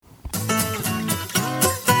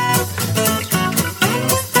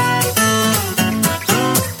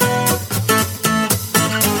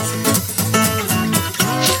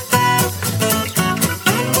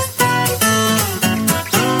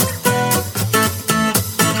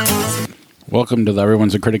Welcome to the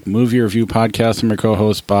Everyone's a Critic movie review podcast. I'm your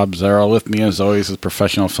co-host, Bob Zarrell. With me, as always, is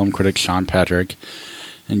professional film critic Sean Patrick.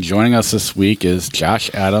 And joining us this week is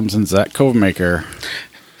Josh Adams and Zach Covemaker.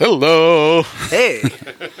 Hello. Hey.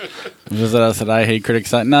 Visit us at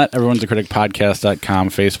IHateCritics.net, Everyone's a Critic Podcast.com,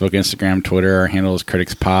 Facebook, Instagram, Twitter. Our handle is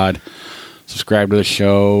CriticsPod. Subscribe to the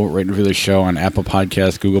show, rate and review the show on Apple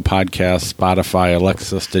Podcasts, Google Podcasts, Spotify,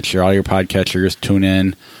 Alexa, Stitcher, all your podcatchers. Tune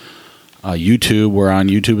in. YouTube, we're on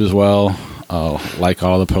YouTube as well. Like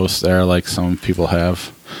all the posts there, like some people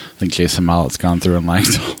have. I think Jason Mollett's gone through and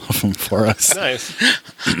liked all of them for us. Nice.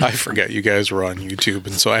 I forgot you guys were on YouTube,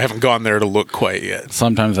 and so I haven't gone there to look quite yet.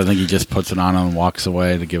 Sometimes I think he just puts it on and walks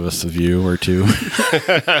away to give us a view or two.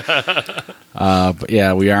 But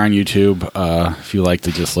yeah, we are on YouTube. If you like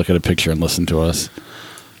to just look at a picture and listen to us.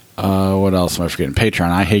 What else am I forgetting?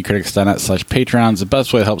 Patreon. IHateCritics.net/Patreon is the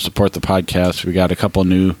best way to help support the podcast. We got a couple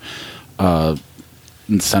new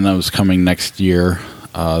incentives coming next year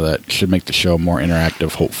that should make the show more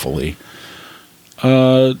interactive, hopefully.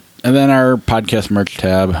 And then our podcast merch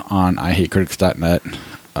tab on IHateCritics.net.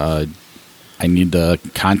 I need to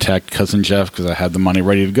contact Cousin Jeff because I had the money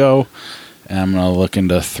ready to go. And I'm going to look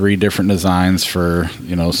into 3 different designs for,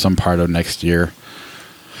 some part of next year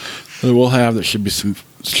that we'll have that should be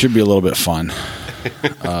a little bit fun.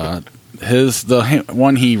 The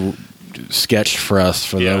one he sketched for us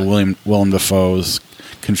for the Willem Dafoe's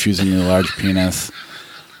confusingly large penis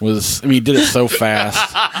he did it so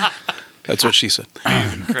fast. That's what she said.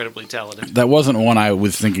 Incredibly talented. That wasn't one I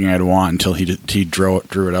was thinking I'd want until he drew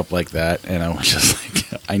it up like that, and I was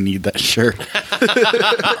just like, I need that shirt.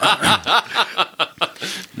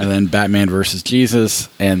 And then Batman versus Jesus,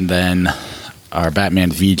 and then our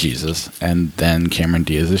Batman v Jesus, and then Cameron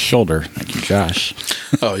Diaz's shoulder. Thank you, Josh.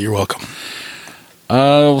 Oh, you're welcome.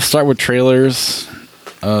 We'll start with trailers.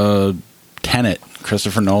 Tenet,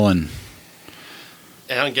 Christopher Nolan.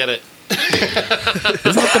 I don't get it.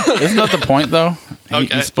 Isn't that the point, though?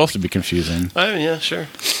 Okay. He's supposed to be confusing. Yeah, sure.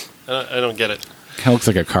 I don't get it. Kind of looks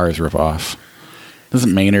like a car's ripoff.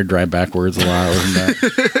 Doesn't Maynard drive backwards a lot? Wasn't that?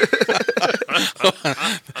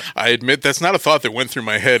 I admit that's not a thought that went through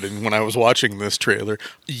my head, and when I was watching this trailer,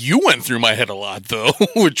 you went through my head a lot, though,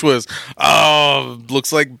 which was,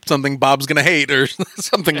 looks like something Bob's going to hate or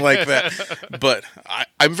something like that. But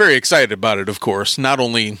I'm very excited about it, of course, not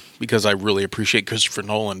only because I really appreciate Christopher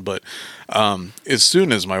Nolan, but as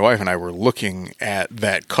soon as my wife and I were looking at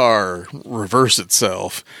that car reverse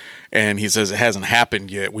itself, and he says it hasn't happened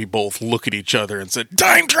yet, we both look at each other and said,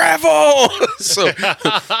 time travel! So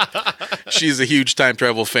she's a huge time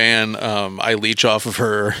travel fan. I leech off of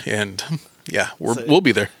her, and yeah, we'll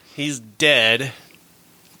be there. He's dead,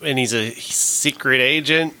 and he's a secret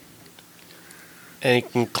agent, and he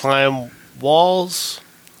can climb walls.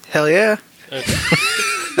 Hell yeah.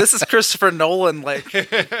 This is Christopher Nolan,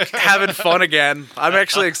 having fun again. I'm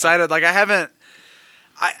actually excited.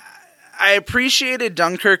 I appreciated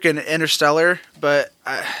Dunkirk and Interstellar, but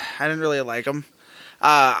I didn't really like them.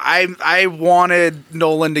 I wanted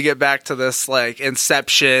Nolan to get back to this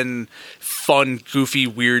Inception, fun, goofy,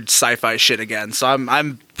 weird sci-fi shit again. So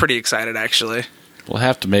I'm pretty excited, actually. We'll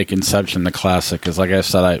have to make Inception the classic, because like I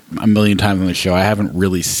said a million times on the show, I haven't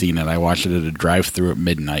really seen it. I watched it at a drive-thru at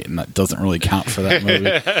midnight, and that doesn't really count for that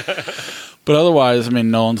movie. But otherwise,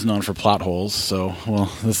 Nolan's known for plot holes, so,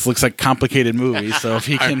 this looks like a complicated movie, so if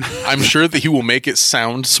he can... I'm sure that he will make it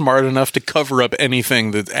sound smart enough to cover up anything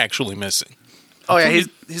that's actually missing. Oh, yeah,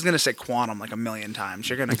 he's going to say quantum like a million times.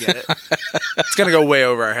 You're going to get it. It's going to go way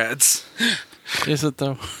over our heads. Is it,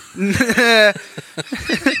 though?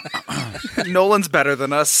 Nolan's better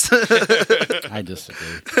than us. I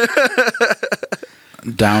disagree.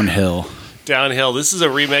 Downhill. This is a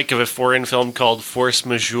remake of a foreign film called Force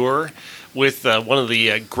Majeure, with one of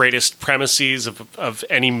the greatest premises of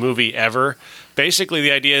any movie ever. Basically,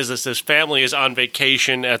 the idea is that this family is on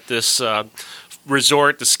vacation at this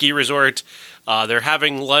resort, the ski resort. They're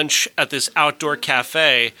having lunch at this outdoor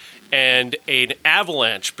cafe, and an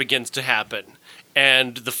avalanche begins to happen.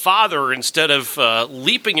 And the father, instead of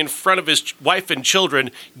leaping in front of his wife and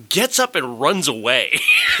children, gets up and runs away.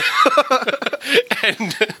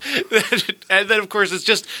 and then, of course, it's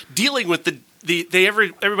just dealing with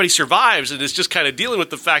everybody survives, and it's just kind of dealing with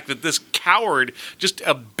the fact that this coward just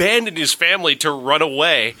abandoned his family to run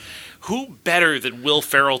away. Who better than Will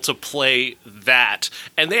Ferrell to play that?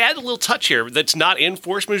 And they add a little touch here that's not in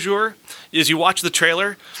Force Majeure. As you watch the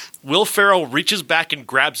trailer, Will Ferrell reaches back and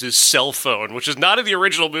grabs his cell phone, which is not in the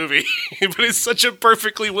original movie, but it's such a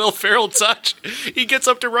perfectly Will Ferrell touch. He gets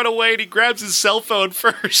up to run away, and he grabs his cell phone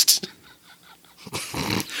first.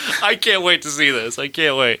 I can't wait to see this. I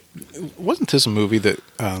can't wait. Wasn't this a movie that,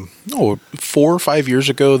 4 or 5 years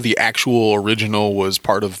ago, the actual original was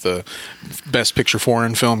part of the Best Picture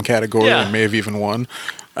Foreign Film category and may have even won?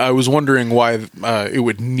 I was wondering why it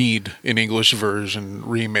would need an English version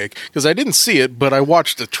remake, because I didn't see it, but I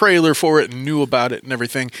watched the trailer for it and knew about it and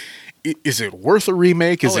everything. Is it worth a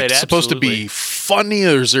remake? Is it supposed to be funny,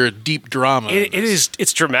 or is there a deep drama? It is.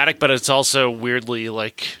 It's dramatic, but it's also weirdly,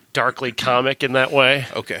 like, darkly comic in that way.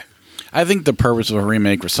 Okay. I think the purpose of a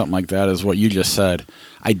remake or something like that is what you just said.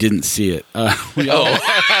 I didn't see it. We all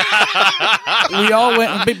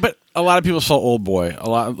went, but a lot of people saw Old Boy. A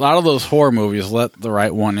lot of those horror movies, Let the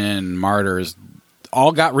Right One In, Martyrs,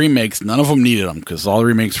 all got remakes. None of them needed them because all the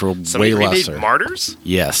remakes were way lesser. Martyrs?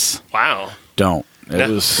 Yes. Wow. Don't. It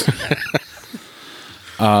was.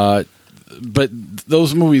 But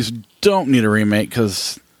those movies don't need a remake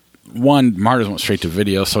because, one, Martyrs went straight to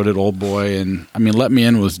video, so did Old Boy, and I mean, Let Me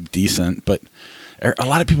In was decent, but a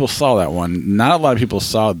lot of people saw that one. Not a lot of people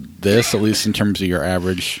saw this, at least in terms of your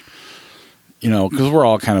average, because we're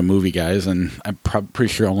all kind of movie guys, and I'm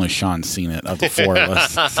pretty sure only Sean's seen it of the four of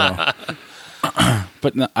us. So.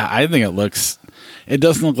 But no, I think it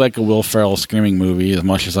doesn't look like a Will Ferrell screaming movie as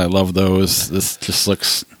much as I love those. This just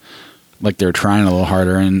looks like they're trying a little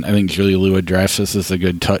harder, and I think Julia Louis-Dreyfus is a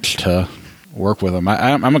good touch to work with them.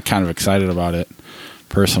 I'm kind of excited about it,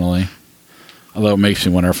 personally. Although it makes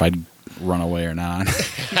me wonder if I'd run away or not.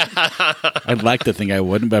 I'd like to think I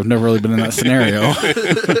wouldn't, but I've never really been in that scenario.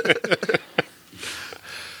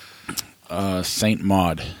 Saint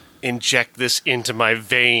Maud. Inject this into my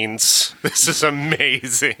veins. This is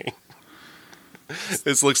amazing.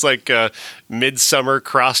 This looks like Midsummer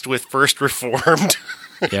crossed with First Reformed.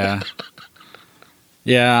 Yeah.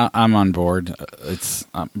 Yeah, I'm on board. It's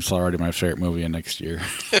already my favorite movie of next year.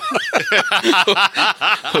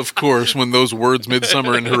 Of course, when those words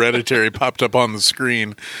Midsummer and Hereditary popped up on the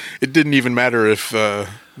screen, it didn't even matter if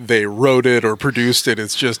they wrote it or produced it.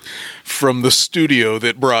 It's just from the studio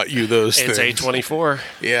that brought you those things. It's A24.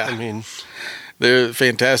 Yeah. I mean, they're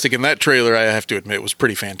fantastic. And that trailer, I have to admit, was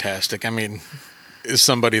pretty fantastic. I mean, as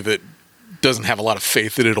somebody that doesn't have a lot of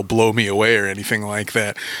faith that it'll blow me away or anything like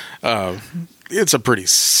that, it's a pretty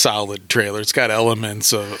solid trailer. It's got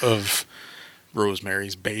elements of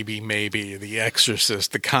Rosemary's Baby, maybe, The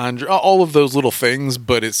Exorcist, The Conjuring, all of those little things,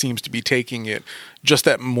 but it seems to be taking it just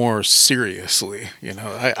that more seriously.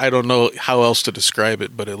 I don't know how else to describe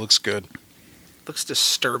it, but it looks good. Looks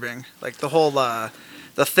disturbing. Like the whole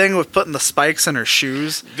the thing with putting the spikes in her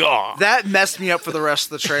shoes, that messed me up for the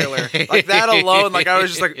rest of the trailer. Like that alone, like I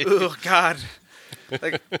was just like, oh God.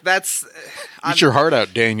 Like that's Eat your heart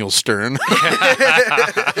out, Daniel Stern.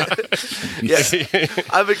 Yes,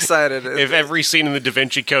 I'm excited. If every scene in the Da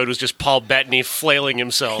Vinci Code was just Paul Bettany flailing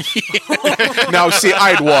himself. Now, see,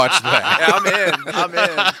 I'd watch that. Yeah, I'm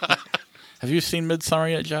in. Have you seen Midsummer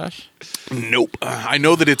yet, Josh? Nope. I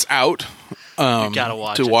know that it's out. You gotta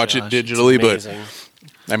watch to watch it digitally, but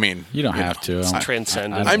I mean, you don't have to. It's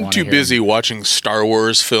transcendent. I'm too busy watching Star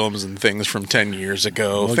Wars films and things from 10 years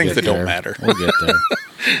ago. Things that don't matter. We'll get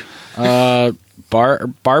there.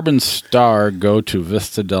 Barb and Star go to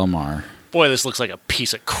Vista Del Mar. Boy, this looks like a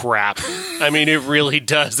piece of crap. I mean, it really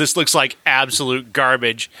does. This looks like absolute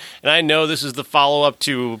garbage. And I know this is the follow-up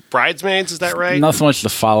to Bridesmaids, is that right? Not so much the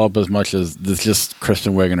follow-up as much as it's just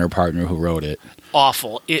Kristen Wiig and her partner who wrote it.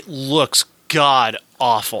 Awful. It looks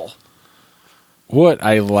god-awful. What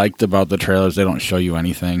I liked about the trailers, they don't show you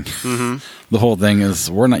anything. Mm-hmm. The whole thing is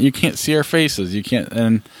you can't see our faces. You can't,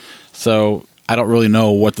 and so I don't really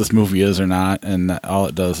know what this movie is or not. And all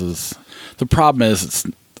it does is, the problem is it's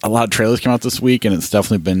a lot of trailers came out this week, and it's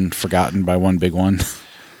definitely been forgotten by one big one.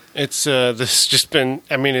 It's this just been.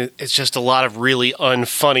 I mean, it's just a lot of really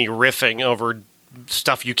unfunny riffing over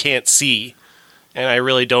stuff you can't see. And I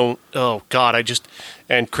really don't. Oh God,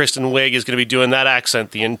 and Kristen Wiig is going to be doing that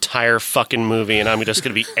accent the entire fucking movie, and I'm just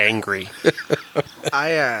going to be angry.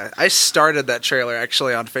 I started that trailer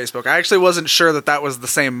actually on Facebook. I actually wasn't sure that was the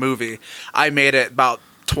same movie. I made it about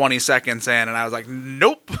 20 seconds in, and I was like,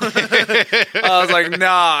 nope. I was like,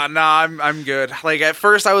 nah, I'm good. Like at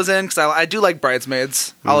first I was in because I do like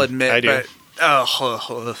Bridesmaids. I'll admit, I do.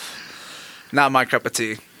 But not my cup of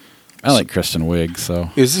tea. I like Kristen Wiig, so.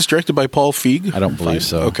 Is this directed by Paul Feig? I don't believe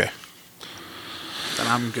so. Okay. Then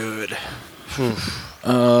I'm good.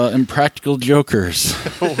 Impractical Jokers.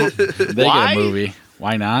 They get a movie.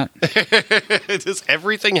 Why not? Does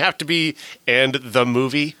everything have to be and the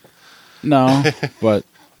movie? No, but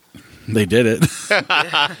they did it.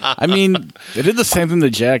 I mean, they did the same thing to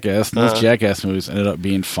Jackass, and those Jackass movies ended up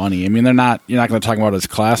being funny. I mean, you're not going to talk about it as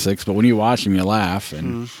classics, but when you watch them, you laugh,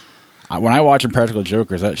 and When I watch Impractical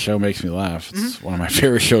Jokers, that show makes me laugh. It's one of my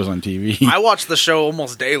favorite shows on TV. I watch the show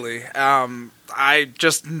almost daily. I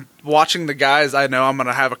just watching the guys, I know I'm going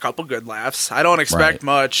to have a couple good laughs. I don't expect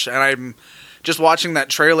much, and I'm just watching that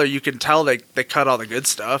trailer. You can tell they cut all the good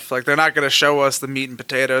stuff. Like, they're not going to show us the meat and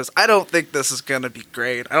potatoes. I don't think this is going to be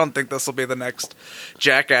great. I don't think this will be the next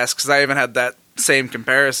Jackass, because I even had that same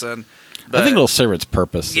comparison. But I think it'll serve its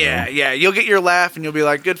purpose. Yeah. You'll get your laugh, and you'll be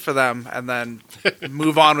like, good for them, and then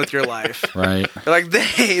move on with your life. Right. You're like,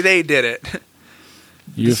 they did it.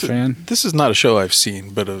 You a fan? This is not a show I've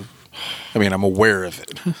seen, but I'm aware of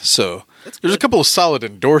it. So there's a couple of solid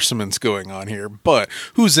endorsements going on here. But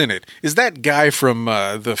who's in it? Is that guy from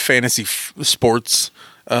the fantasy sports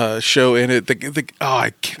show in it?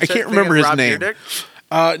 I can't remember his name.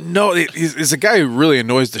 No, it's a guy who really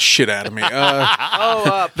annoys the shit out of me.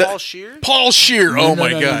 Paul Scheer? Paul Scheer. Oh,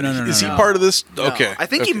 my God. Is he part of this? No. Okay. I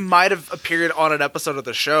think he might have appeared on an episode of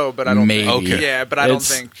the show, but I don't Maybe. think. Okay. Yeah, but I don't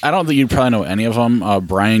think. I don't think you'd probably know any of them.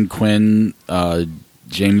 Brian Quinn,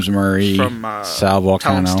 James Murray, From Sal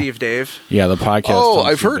Volcano. Telling Steve Dave. Yeah, the podcast. Oh,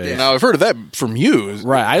 I've heard of that from you.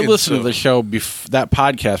 Right. I listened to the show, that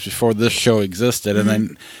podcast before this show existed, and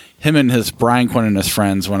then him and Brian Quinn and his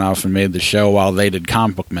friends went off and made the show while they did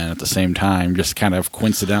Comic Book Men at the same time, just kind of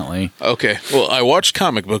coincidentally. Okay. Well, I watch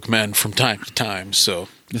Comic Book Men from time to time, so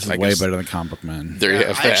this is way better than Comic Book Men. There you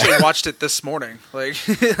have that. I actually watched it this morning.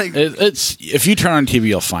 It's if you turn on TV,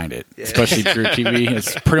 you'll find it, especially True TV.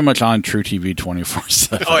 It's pretty much on True TV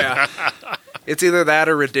 24/7. Oh yeah, it's either that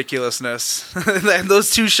or ridiculousness.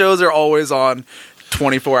 Those two shows are always on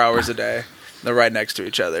 24 hours a day. They're right next to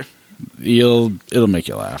each other. It'll make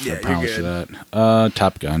you laugh. Yeah, I promise you you're that.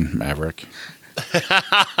 Top Gun, Maverick.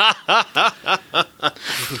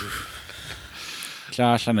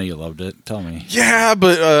 Josh, I know you loved it. Tell me. Yeah,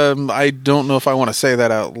 but I don't know if I want to say that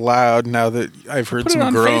out loud now that I've heard Put some it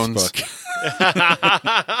on groans. Facebook.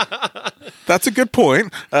 That's a good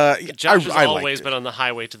point. Josh has I always liked been on the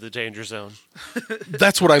highway to the danger zone.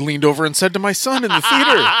 That's what I leaned over and said to my son in the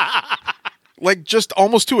theater. Like, just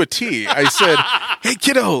almost to a T. I said, "Hey,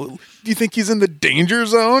 kiddo, do you think he's in the danger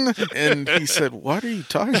zone?" And he said, "What are you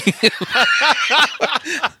talking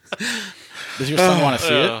about?" Does your son want to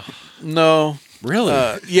see it? No. Really?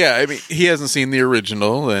 Yeah, I mean, he hasn't seen the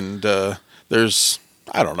original, and there's...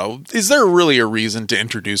 I don't know. Is there really a reason to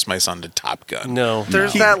introduce my son to Top Gun? No.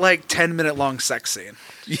 There's that 10-minute long sex scene.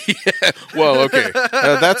 Yeah. Well, okay.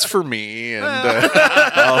 That's for me, and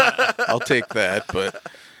I'll take that. But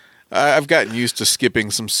I've gotten used to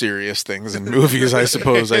skipping some serious things in movies. I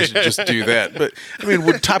suppose I should just do that. But, I mean,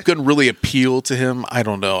 would Top Gun really appeal to him? I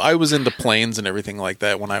don't know. I was into planes and everything like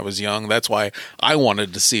that when I was young. That's why I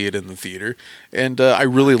wanted to see it in the theater. And I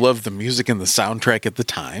really loved the music and the soundtrack at the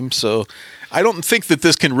time. So I don't think that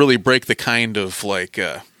this can really break the kind of,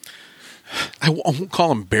 I won't call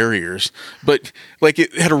them barriers, but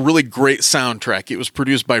it had a really great soundtrack. It was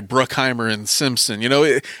produced by Bruckheimer and Simpson. You know,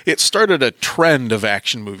 it started a trend of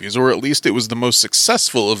action movies, or at least it was the most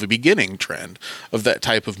successful of a beginning trend of that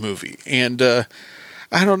type of movie. And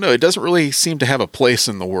I don't know. It doesn't really seem to have a place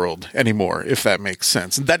in the world anymore, if that makes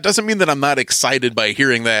sense. And that doesn't mean that I'm not excited by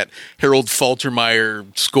hearing that Harold Faltermeyer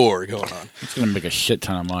score going on. It's going to make a shit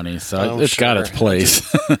ton of money, so it's got its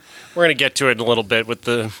place. We're going to get to it in a little bit with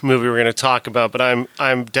the movie we're going to talk about, but I'm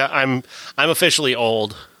officially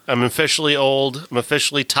old. I'm officially old. I'm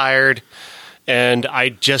officially tired, and I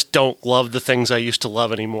just don't love the things I used to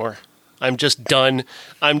love anymore. I'm just done.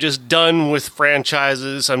 I'm just done with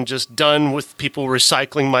franchises. I'm just done with people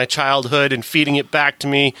recycling my childhood and feeding it back to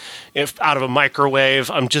me out of a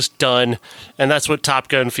microwave. I'm just done, and that's what Top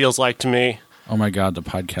Gun feels like to me. Oh my God, the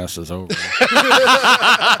podcast is over.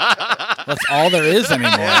 That's all there is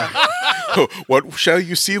anymore. What shall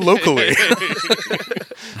you see locally?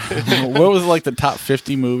 What was the top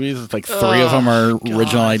 50 movies? It's 3 of them are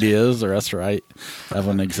original ideas. The rest are have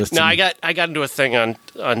an existing. No, I got into a thing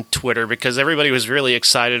on Twitter because everybody was really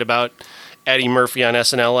excited about Eddie Murphy on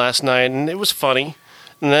SNL last night, and it was funny.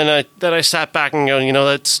 And then I sat back and go,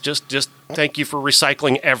 that's just thank you for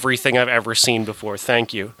recycling everything I've ever seen before.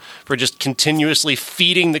 Thank you for just continuously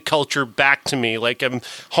feeding the culture back to me like I'm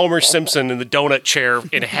Homer Simpson in the donut chair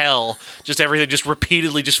in hell. Just everything just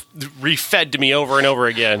repeatedly just refed to me over and over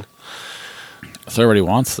again. That's what everybody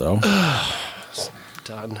wants, though.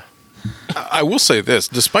 Done. I will say this: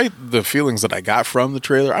 despite the feelings that I got from the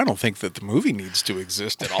trailer, I don't think that the movie needs to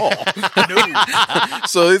exist at all.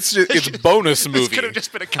 So it's bonus movie. This could have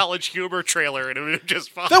just been a College Humor trailer, and it would have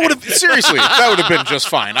just fine. That would have been just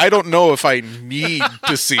fine. I don't know if I need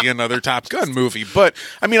to see another Top Gun movie, but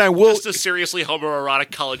I mean, I will. Just a seriously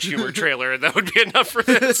homoerotic College Humor trailer, and that would be enough for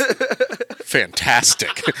this.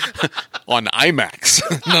 Fantastic on IMAX,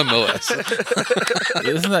 nonetheless.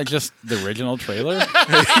 Isn't that just the original trailer?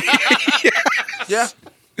 Yeah.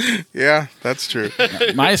 Yeah, that's true.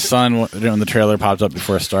 My son, when the trailer popped up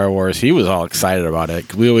before Star Wars, he was all excited about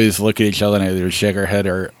it. We always look at each other and either shake our head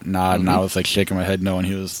or nod, and I was like shaking my head no, and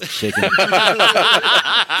he was shaking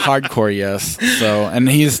hardcore yes. So, and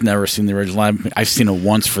he's never seen the original. I've seen it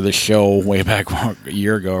once for the show way back a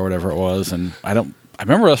year ago or whatever it was, and I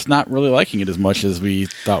remember us not really liking it as much as we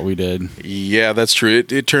thought we did. Yeah, that's true.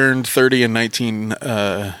 It turned 30 in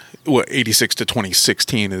 86 to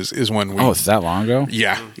 2016 is when we... Oh, it's that long ago?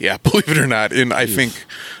 Yeah, believe it or not. And I think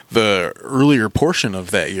the earlier portion of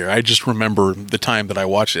that year, I just remember the time that I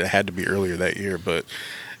watched it. It had to be earlier that year. But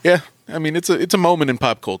yeah, I mean, it's a moment in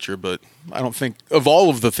pop culture, but I don't think, of all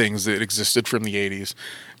of the things that existed from the 80s,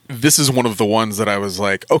 this is one of the ones that I was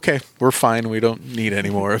like, okay, we're fine. We don't need any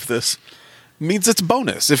more of this. Means it's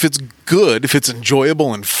bonus. If it's good, if it's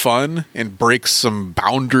enjoyable and fun and breaks some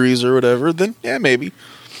boundaries or whatever, then yeah, maybe.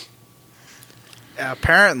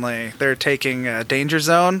 Apparently, they're taking Danger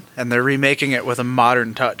Zone and they're remaking it with a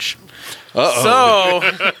modern touch. Uh-oh.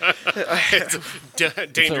 So,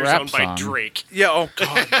 Danger rap Zone by song. Drake. yeah. Oh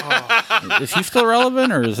God. Oh. Is he still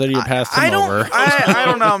relevant, or is that you passed him over? I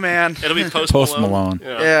don't know, man. It'll be Post Malone.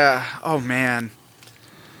 Yeah. Oh man.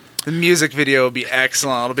 The music video will be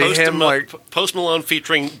excellent. It'll be him like Post Malone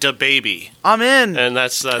featuring Da Baby, I'm in. and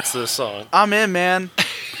that's the song. I'm in, man.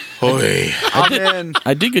 Oy. I'm in.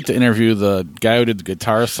 I did get to interview the guy who did the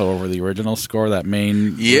guitar solo over the original score, that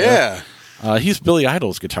main... Yeah. He's Billy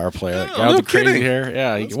Idol's guitar player. That guy no with the crazy kidding. hair.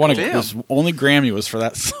 Yeah, he won cool. his only Grammy was for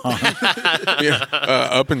that song. Yeah.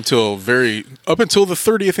 Up until the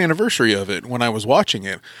 30th anniversary of it, when I was watching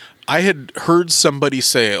it, I had heard somebody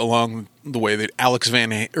say along the way that Eddie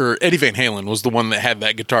Van Halen was the one that had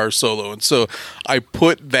that guitar solo, and so I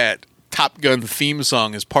put that Top Gun theme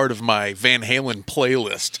song as part of my Van Halen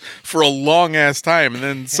playlist for a long ass time, and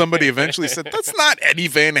then somebody eventually said, "That's not Eddie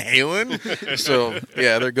Van Halen." So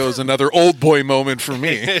yeah, there goes another old boy moment for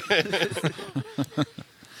me.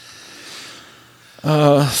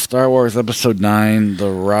 Star Wars Episode 9,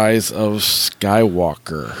 The Rise of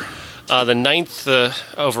Skywalker. The ninth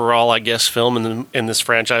overall, I guess, film in this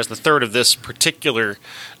franchise, the third of this particular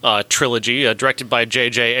trilogy, directed by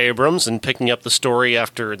J.J. Abrams, and picking up the story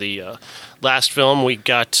after the last film. We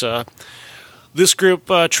got this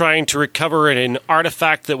group trying to recover an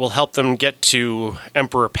artifact that will help them get to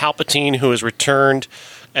Emperor Palpatine, who has returned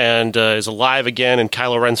and is alive again, and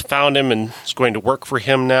Kylo Ren's found him and is going to work for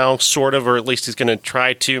him now, sort of, or at least he's going to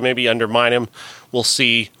try to maybe undermine him. We'll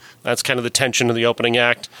see. That's kind of the tension of the opening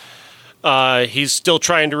act. He's still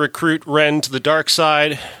trying to recruit Ren to the dark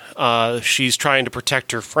side. She's trying to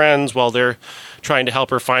protect her friends while they're trying to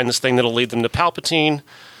help her find this thing that'll lead them to Palpatine.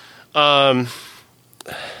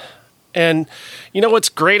 And you know what's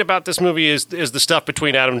great about this movie is the stuff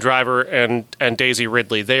between Adam Driver and Daisy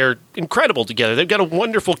Ridley. They are incredible together. They've got a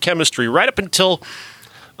wonderful chemistry right up until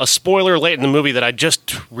a spoiler late in the movie that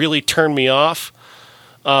just really turned me off.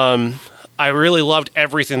 I really loved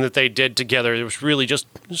everything that they did together. It was really just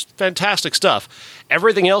fantastic stuff.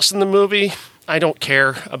 Everything else in the movie, I don't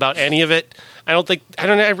care about any of it. I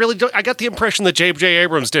really don't. I got the impression that J.J.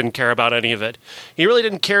 Abrams didn't care about any of it. He really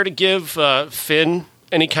didn't care to give Finn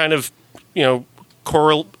any kind of,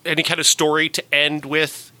 any kind of story to end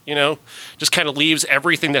with, just kind of leaves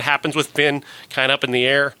everything that happens with Finn kind of up in the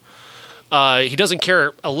air. He doesn't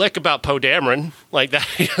care a lick about Poe Dameron like that.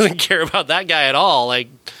 He doesn't care about that guy at all. Like,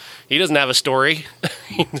 he doesn't have a story.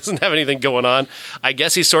 He doesn't have anything going on. I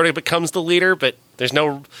guess he sort of becomes the leader, but there's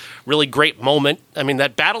no really great moment. I mean,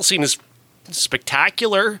 that battle scene is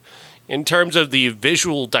spectacular in terms of the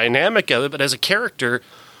visual dynamic of it, but as a character,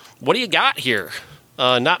 what do you got here?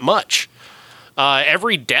 Not much.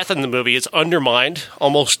 Every death in the movie is undermined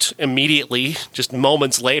almost immediately, just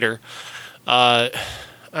moments later. I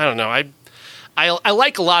don't know. I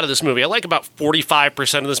like a lot of this movie. I like about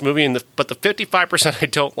 45% of this movie, but the 55% I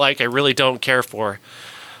don't like, I really don't care for.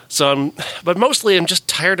 But mostly I'm just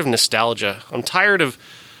tired of nostalgia. I'm tired of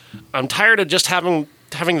just having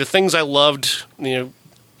the things I loved,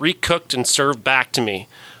 recooked and served back to me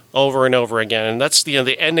over and over again. And that's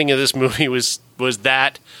the ending of this movie was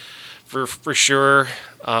that for sure.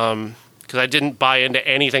 Because I didn't buy into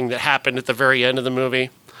anything that happened at the very end of the movie.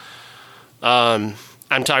 I'm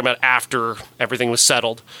talking about after everything was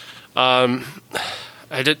settled. The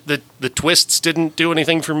twists didn't do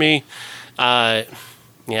anything for me. I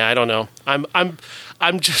don't know. I'm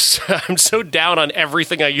so down on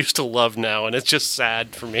everything I used to love now, and it's just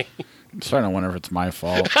sad for me. I'm starting to wonder if it's my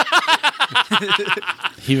fault.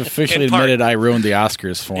 He officially admitted I ruined the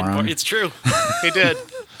Oscars for him. It's true. He did.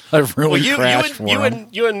 I've really crashed for him.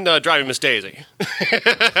 You and Driving Miss Daisy.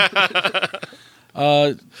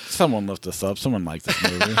 Someone lift this up. Someone liked this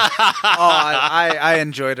movie. I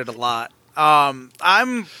enjoyed it a lot.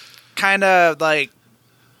 I'm kind of like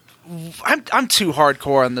I'm too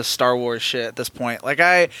hardcore on this Star Wars shit at this point. Like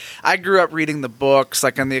I grew up reading the books,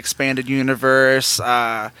 like in the expanded universe.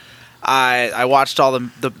 I watched all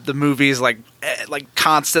the movies like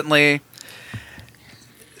constantly.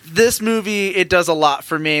 This movie, it does a lot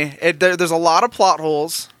for me. There's a lot of plot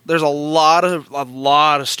holes. There's a lot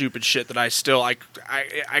of stupid shit that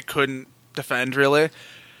I couldn't defend really.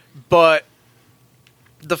 But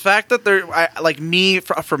the fact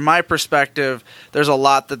that from my perspective, there's a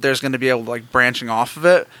lot that there's going to be able to like branching off of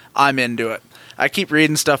it. I'm into it. I keep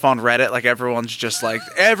reading stuff on Reddit, like everyone's just like,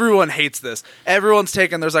 everyone hates this. Everyone's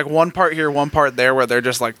taking, there's like one part here, one part there where they're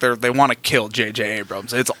just like, they want to kill J.J.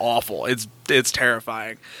 Abrams. It's awful. It's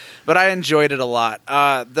terrifying. But I enjoyed it a lot.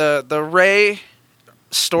 The Rey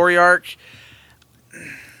story arc,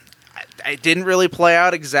 I didn't really play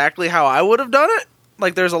out exactly how I would have done it.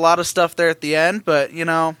 Like there's a lot of stuff there at the end, but you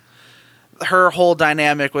know, her whole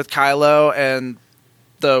dynamic with Kylo and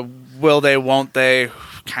the will they, won't they,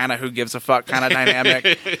 kind of who gives a fuck kind of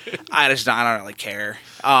dynamic. I don't really care.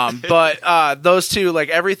 But those two, like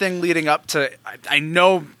everything leading up to, I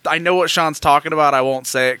know what Sean's talking about. I won't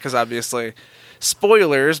say it because obviously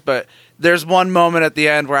spoilers, but there's one moment at the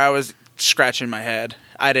end where I was scratching my head.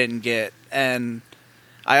 I didn't get, and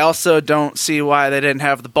I also don't see why they didn't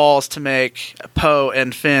have the balls to make Poe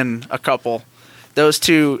and Finn a couple. Those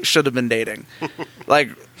two should have been dating. Like,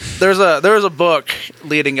 there was a book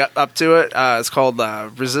leading up to it. It's called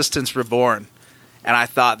Resistance Reborn, and I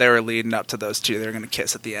thought they were leading up to those two. They were going to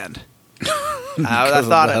kiss at the end. I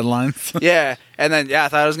thought the headlines. Yeah, and then I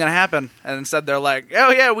thought it was going to happen, and instead they're like,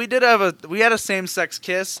 "Oh yeah, we had a same-sex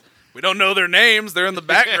kiss. We don't know their names. They're in the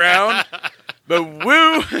background." But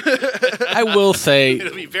woo! I will say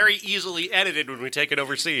it'll be very easily edited when we take it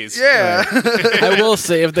overseas. Yeah, right. I will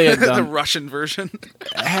say if they had done the Russian version,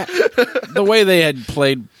 the way they had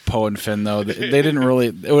played Poe and Finn, though, they didn't really.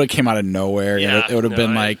 It would have came out of nowhere. Yeah, it would have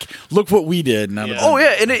been like, "Look what we did." And oh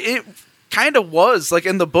yeah, and it kind of was like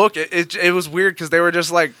in the book. It was weird because they were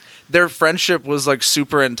just like their friendship was like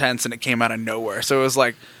super intense, and it came out of nowhere. So it was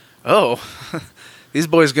like, oh, these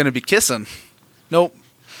boys gonna be kissing. Nope.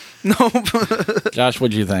 Josh,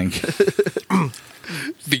 what'd you think?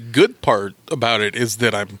 The good part about it is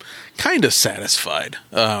that I'm kind of satisfied.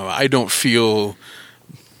 I don't feel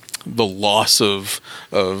the loss of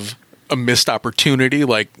a missed opportunity.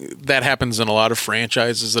 Like that happens in a lot of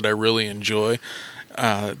franchises that I really enjoy.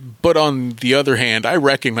 But on the other hand, I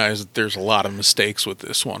recognize that there's a lot of mistakes with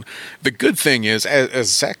this one. The good thing is,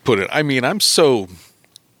 as Zach put it, I mean, I'm so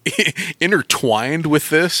intertwined with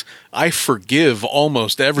this, I forgive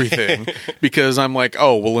almost everything because I'm like,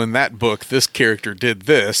 oh, well, in that book, this character did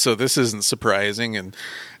this, so this isn't surprising, and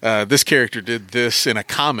this character did this in a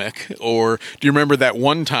comic, or do you remember that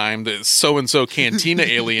one time that so-and-so Cantina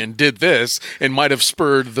alien did this and might have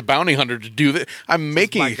spurred the bounty hunter to do that? I'm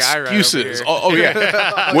making excuses. Right oh,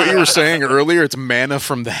 yeah. What you were saying earlier, it's manna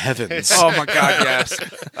from the heavens. Oh, my God, yes. All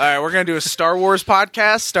right, we're going to do a Star Wars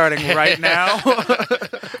podcast starting right now.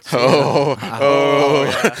 Yeah.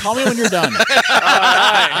 Call me when you're done. All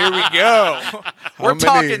right, here we go. We're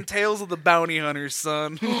talking Tales of the Bounty Hunters,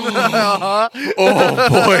 son. Oh,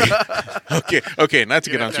 boy. Okay, not to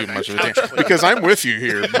get on too much of a tangent, because I'm with you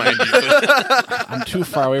here, mind you. I'm too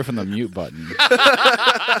far away from the mute button.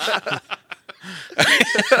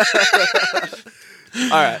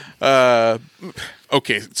 All right.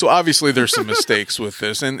 Okay, so obviously there's some mistakes with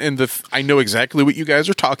this, and I know exactly what you guys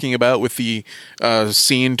are talking about with the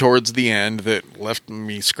scene towards the end that left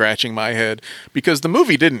me scratching my head, because the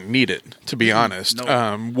movie didn't need it, to be honest.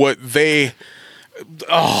 Nope.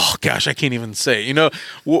 Oh gosh, I can't even say. You know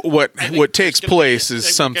what takes place is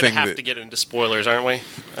something we're gonna have that to get into spoilers, aren't we?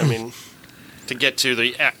 I mean, to get to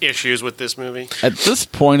the issues with this movie. At this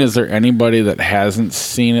point, is there anybody that hasn't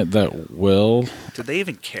seen it that will? Do they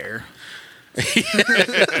even care?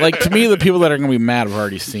 Like, to me, the people that are going to be mad have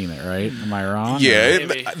already seen it, right? Am I wrong? Yeah,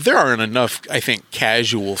 Maybe. there aren't enough, I think,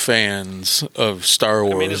 casual fans of Star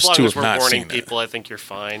Wars I mean, as long to as have we're not warning seen people, I think you're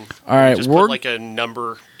fine. All right, Just we're- put like a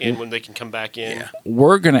number in when they can come back in. Yeah.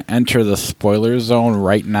 We're going to enter the spoiler zone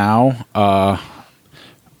right now. I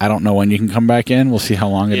don't know when you can come back in. We'll see how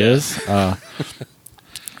long it Yeah. is.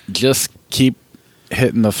 Just keep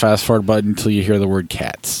hitting the fast forward button until you hear the word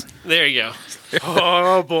cats. There you go.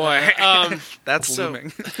 Oh boy, that's so-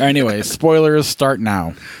 looming. Anyway, spoilers start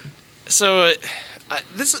now. So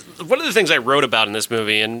this is one of the things I wrote about in this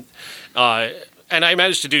movie, and I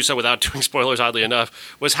managed to do so without doing spoilers, oddly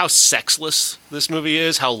enough, was how sexless this movie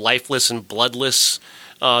is, how lifeless and bloodless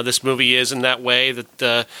this movie is in that way,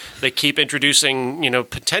 that they keep introducing,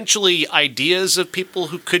 potentially ideas of people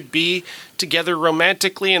who could be together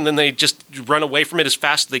romantically, and then they just run away from it as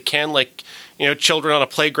fast as they can, like, children on a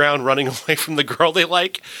playground running away from the girl they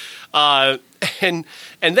like. And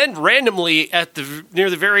then randomly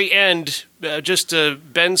near the very end, just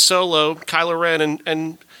Ben Solo, Kylo Ren,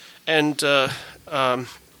 and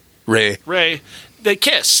Rey, they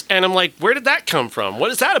kiss, and I'm like, where did that come from?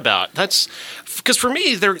 What is that about? That's because for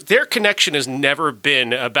me, their connection has never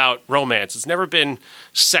been about romance. It's never been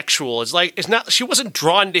sexual. It's not. She wasn't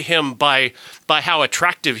drawn to him by how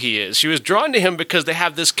attractive he is. She was drawn to him because they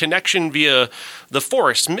have this connection via the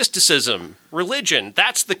Force, mysticism, religion.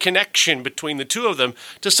 That's the connection between the two of them.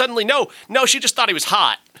 To suddenly, no, she just thought he was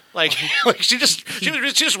hot. Like she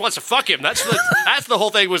just wants to fuck him. That's the whole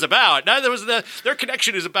thing was about. Now their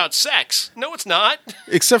connection is about sex. No, it's not.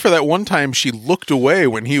 Except for that one time she looked away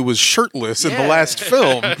when he was shirtless in the last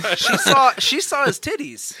film. She saw his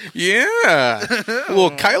titties. Yeah, a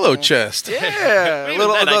little Kylo chest. Yeah, Even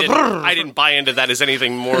then, I didn't buy into that as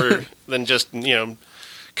anything more than just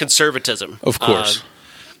conservatism. Of course.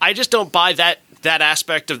 I just don't buy that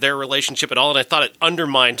aspect of their relationship at all, and I thought it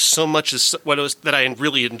undermined so much as what it was that I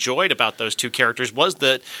really enjoyed about those two characters was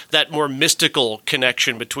that more mystical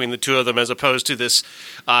connection between the two of them, as opposed to this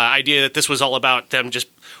idea that this was all about them just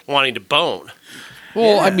wanting to bone.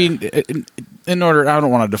 Well, I mean, in order, I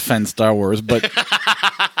don't want to defend Star Wars, but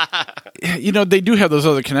they do have those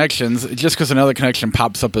other connections. Just because another connection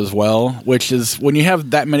pops up as well, which is when you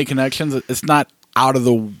have that many connections, it's not out of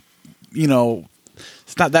the,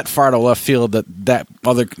 it's not that far to left field that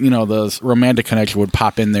other, the romantic connection would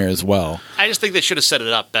pop in there as well. I just think they should have set it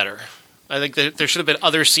up better. I think that there should have been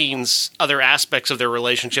other scenes, other aspects of their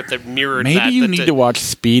relationship that mirrored that. Maybe you need to watch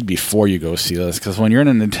Speed before you go see this, because when you're in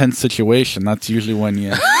an intense situation, that's usually when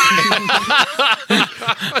you...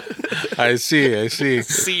 I see.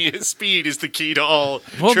 Speed is the key to all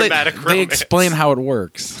dramatic romance. They explain how it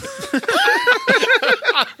works.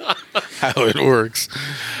 How it works.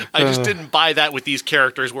 I just didn't buy that with these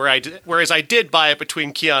characters. Whereas I did buy it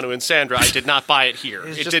between Keanu and Sandra, I did not buy it here.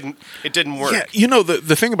 It didn't work. Yeah,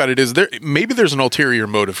 the thing about it is maybe there's an ulterior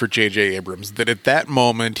motive for J.J. Abrams, that at that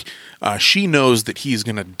moment she knows that he's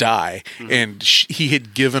going to die, and he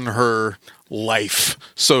had given her life,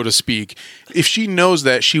 so to speak. If she knows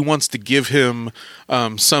that, she wants to give him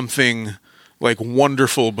something like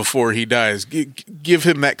wonderful before he dies. Give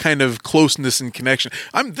him that kind of closeness and connection.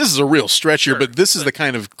 This is a real stretch here, but this is the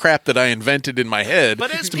kind of crap that I invented in my head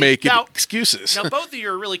to make excuses. Now, both of you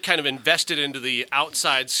are really kind of invested into the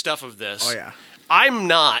outside stuff of this. Oh yeah. I'm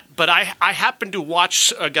not, but I happened to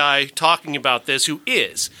watch a guy talking about this who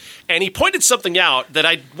is, and he pointed something out that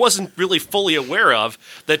I wasn't really fully aware of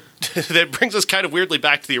that brings us kind of weirdly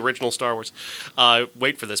back to the original Star Wars.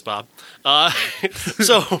 Wait for this, Bob.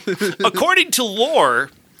 So, according to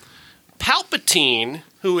lore, Palpatine,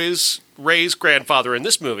 who is Rey's grandfather in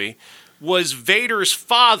this movie, was Vader's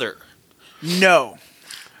father. No,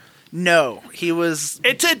 he was...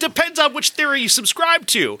 It depends on which theory you subscribe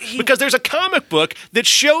to, because there's a comic book that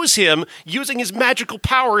shows him using his magical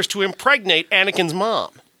powers to impregnate Anakin's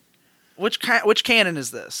mom. Which canon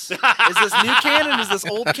is this? Is this new canon? Is this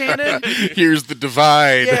old canon? Here's the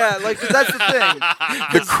divide. Yeah, like, that's the thing.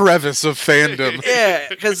 The crevice of fandom. Yeah,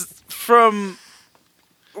 because from...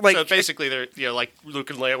 So basically, they're like Luke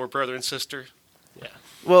and Leia were brother and sister. Yeah.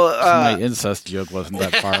 Well, my incest joke wasn't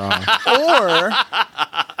that far off.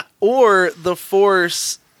 Or the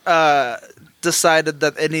Force decided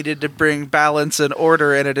that it needed to bring balance and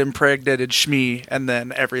order, and it impregnated Shmi, and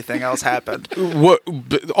then everything else happened.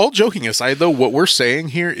 All joking aside, though, what we're saying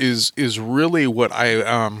here is really what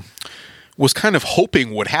I was kind of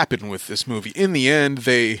hoping would happen with this movie. In the end,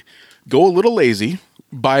 they go a little lazy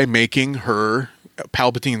by making her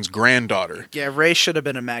Palpatine's granddaughter. Yeah, Rey should have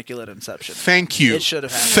been Immaculate Inception. Thank you. It should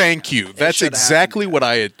have happened. Thank you. That's exactly what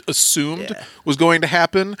I had assumed was going to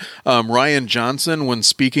happen. Rian Johnson, when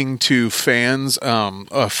speaking to fans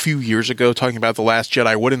a few years ago, talking about The Last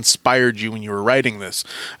Jedi, what inspired you when you were writing this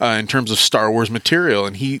in terms of Star Wars material?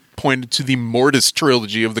 And he pointed to the Mortis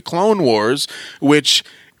trilogy of the Clone Wars, which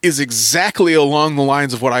is exactly along the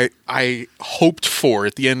lines of what I hoped for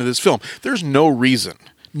at the end of this film. There's no reason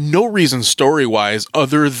story-wise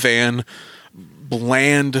other than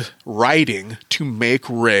bland writing to make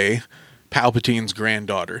Rey Palpatine's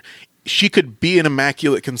granddaughter. She could be an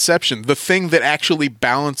Immaculate Conception, the thing that actually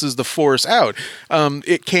balances the Force out.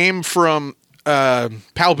 It came from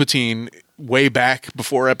Palpatine way back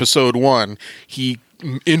before Episode 1. He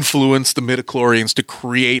influenced the midichlorians to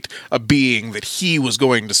create a being that he was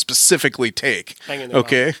going to specifically take.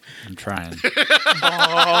 Okay? I'm trying.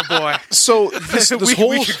 Oh, boy. So this we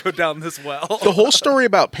whole... should go down this well. The whole story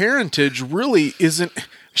about parentage really isn't...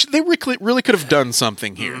 They really could have done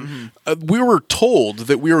something here. Mm-hmm. We were told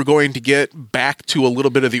that we were going to get back to a little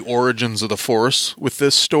bit of the origins of the Force with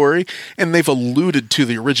this story, and they've alluded to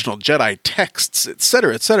the original Jedi texts,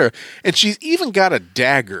 etc., etc. And she's even got a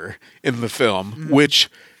dagger in the film, which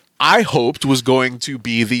I hoped was going to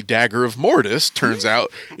be the dagger of Mortis. Turns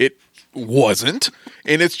out it wasn't,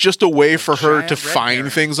 and it's just a way for her to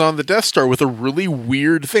find things on the Death Star with a really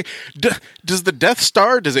weird thing. Does the Death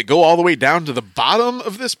Star, does it go all the way down to the bottom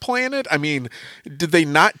of this planet? I mean, did they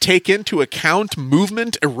not take into account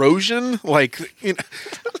movement, erosion? Like,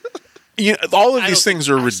 all of these things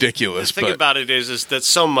are ridiculous. The thing about it is that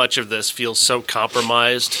so much of this feels so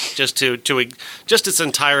compromised just its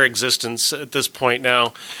entire existence at this point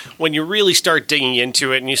now. When you really start digging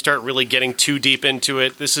into it and you start really getting too deep into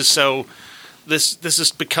it, this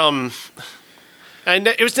has become... And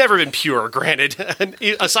it's never been pure, granted,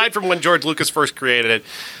 aside from when George Lucas first created it.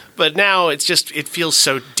 But now it feels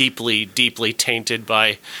so deeply, deeply tainted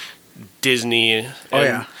by Disney.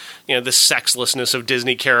 The sexlessness of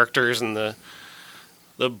Disney characters and the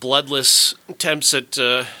bloodless attempts at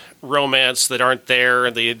romance that aren't there,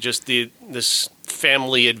 and this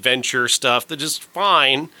family adventure stuff that just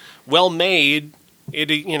fine, well made.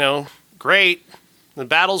 Great. The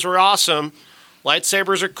battles were awesome.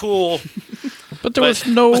 Lightsabers are cool. But there's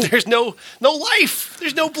no life.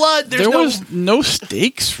 There's no blood. There was no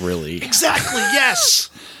stakes, really. Exactly. Yes.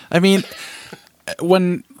 I mean,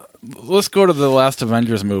 let's go to the last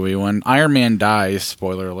Avengers movie. When Iron Man dies,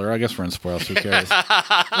 spoiler alert, I guess we're in spoilers, who cares?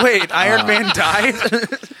 Wait, Iron Man died?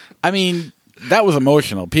 I mean, that was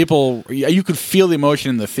emotional. You could feel the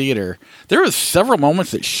emotion in the theater. There were several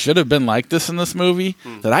moments that should have been like this in this movie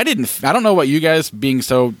that I don't know about you guys being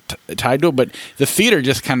so tied to it, but the theater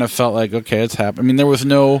just kind of felt like, okay, it's happening. I mean, there was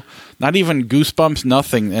not even goosebumps,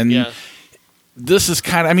 nothing. And this is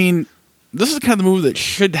kind of the movie that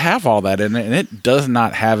should have all that in it, and it does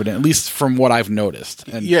not have it, at least from what I've noticed.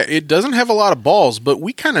 And it doesn't have a lot of balls, but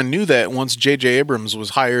we kind of knew that once J.J. Abrams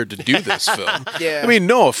was hired to do this film. Yeah. I mean,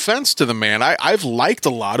 no offense to the man. I've liked a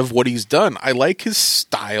lot of what he's done. I like his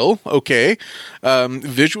style, okay?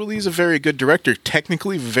 Visually, he's a very good director.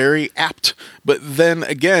 Technically, very apt. But then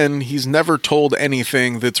again, he's never told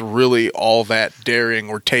anything that's really all that daring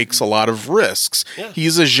or takes a lot of risks. Yeah.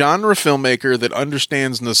 He's a genre filmmaker that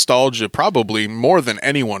understands nostalgia probably more than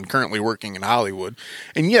anyone currently working in Hollywood.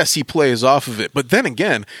 And yes, he plays off of it. But then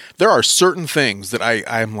again, there are certain things that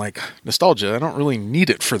I'm like, nostalgia, I don't really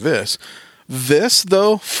need it for this. This,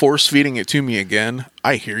 though, force-feeding it to me again,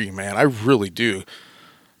 I hear you, man. I really do.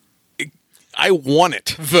 I want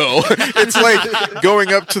it, though. It's like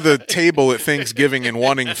going up to the table at Thanksgiving and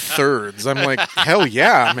wanting thirds. I'm like, hell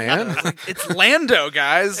yeah, man. It's Lando,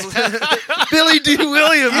 guys. Billy D.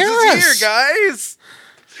 Williams is here, guys.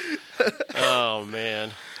 Oh,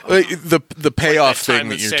 man. The payoff thing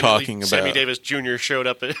that you're talking about. Sammy Davis Jr. showed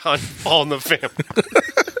up on All in the Family.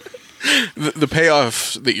 The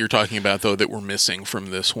payoff that you're talking about, though, that we're missing from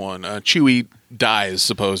this one, Chewie dies,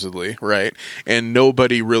 supposedly, right? And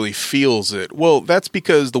nobody really feels it. Well, that's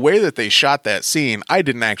because the way that they shot that scene, I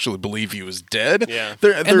didn't actually believe he was dead. Yeah.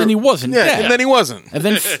 And then he wasn't dead. And then he wasn't. And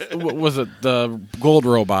then, was it the gold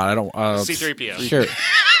robot? C-3PO. Sure.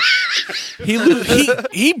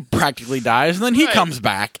 He practically dies, and then he comes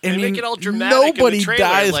back. I mean, make it all dramatic nobody in the trailer,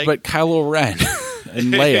 dies but Kylo Ren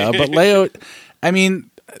and Leia. But Leia, I mean...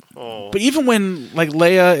 But even when, like,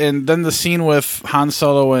 Leia and then the scene with Han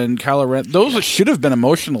Solo and Kylo Ren, those should have been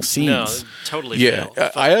emotional scenes. No, totally. Yeah,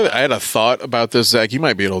 I had a thought about this, Zach. You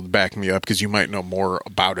might be able to back me up because you might know more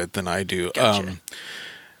about it than I do. Gotcha.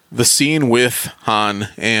 The scene with Han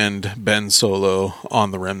and Ben Solo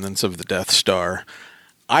on the remnants of the Death Star,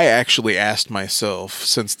 I actually asked myself,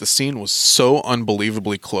 since the scene was so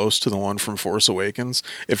unbelievably close to the one from Force Awakens,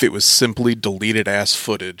 if it was simply deleted ass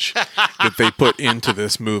footage that they put into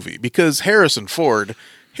this movie. Because Harrison Ford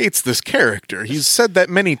hates this character. He's said that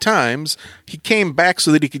many times. He came back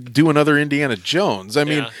so that he could do another Indiana Jones. I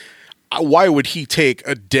mean, why would he take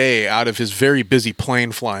a day out of his very busy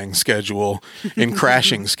plane flying schedule and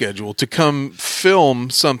crashing schedule to come film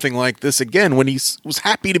something like this again when he was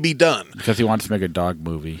happy to be done? Because he wants to make a dog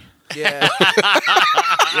movie. Yeah.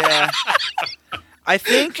 Yeah. I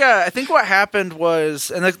think what happened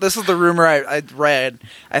was, and this is the rumor I read,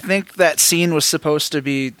 I think that scene was supposed to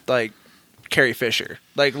be like Carrie Fisher.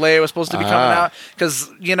 Like Leia was supposed to be coming out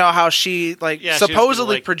because you know how she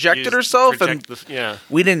supposedly projected herself, and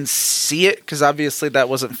we didn't see it because obviously that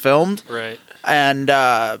wasn't filmed. Right. And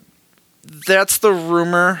that's the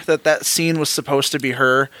rumor that scene was supposed to be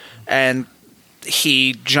her, and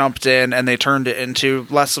he jumped in and they turned it into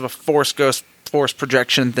less of a force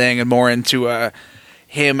projection thing and more into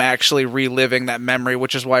him actually reliving that memory,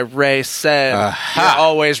 which is why Rey said you're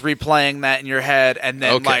always replaying that in your head, and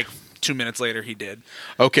then 2 minutes later he did.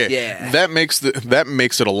 Okay. Yeah. That makes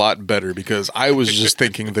it a lot better because I was just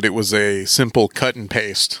thinking that it was a simple cut and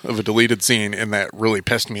paste of a deleted scene and that really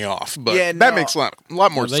pissed me off. But that makes a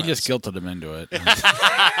lot more sense. They just guilted him into it.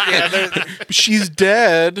 She's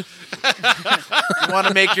dead. You want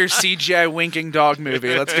to make your CGI winking dog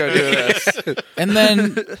movie? Let's go do this. And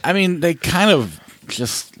then, I mean, they kind of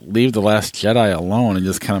just leave The Last Jedi alone and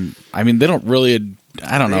just kind of, I mean, they don't really,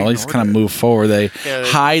 I don't know, they just kind of move forward. They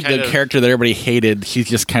hide the character that everybody hated. She's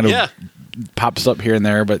just kind of pops up here and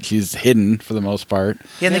there, but she's hidden for the most part.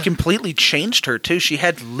 Yeah, and they completely changed her, too. She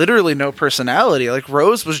had literally no personality. Like,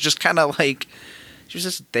 Rose was just kind of like, she was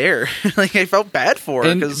just there. Like, I felt bad for her.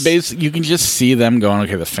 And basically, you can just see them going,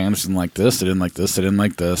 okay, the fans didn't like this, they didn't like this, they didn't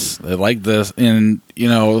like this, they like this, and, you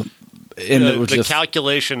know... And the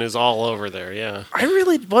calculation is all over there, yeah. I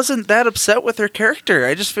really wasn't that upset with her character.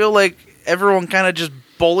 I just feel like everyone kind of just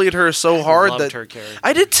bullied her so hard that her character.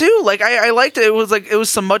 I did too. Like I liked it. It was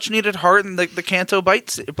some much needed heart in the Canto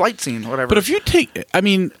blight scene, whatever. But if you take, I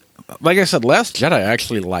mean, like I said, Last Jedi I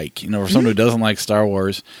actually like. You know, for someone who doesn't like Star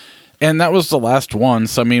Wars, and that was the last one.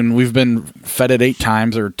 So I mean, we've been fed it 8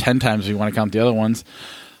 times or 10 times if you want to count the other ones.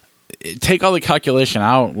 Take all the calculation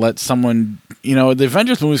out. Let someone, you know, the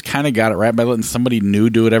Avengers movies kind of got it right by letting somebody new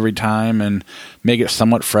do it every time and make it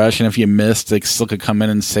somewhat fresh. And if you missed, they still could come in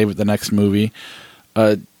and save it the next movie.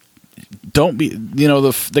 Don't be, you know,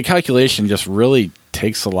 the calculation just really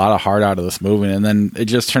takes a lot of heart out of this movie, and then it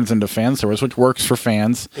just turns into fan service, which works for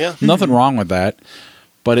fans. Yeah, nothing wrong with that,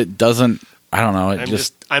 but it doesn't. I don't know.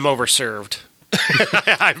 I'm overserved.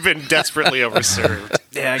 I've been desperately overserved.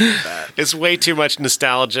 Yeah, I get that. It's way too much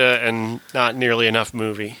nostalgia and not nearly enough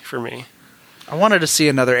movie for me. I wanted to see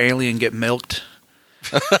another alien get milked.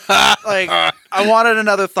 Like, I wanted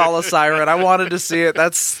another Thala-Siren. I wanted to see it.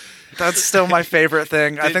 That's still my favorite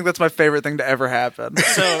thing. I think that's my favorite thing to ever happen.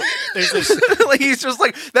 So there's this, like he's just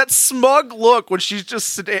like that smug look when she's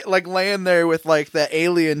just like laying there with like the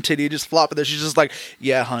alien titty just flopping there. She's just like,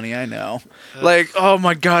 "Yeah, honey, I know." Like, oh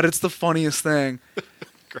my god, it's the funniest thing.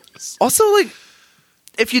 Gross. Also, like,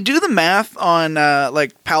 if you do the math on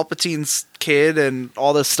like Palpatine's kid and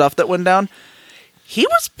all this stuff that went down, he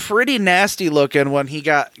was pretty nasty looking when he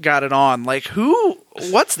got it on. Like,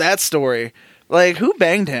 what's that story? Like, who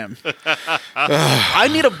banged him? I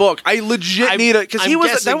need a book. I legit need it because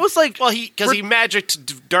he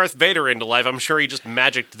magicked Darth Vader into life. I'm sure he just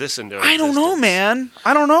magicked this into existence. I don't know, man.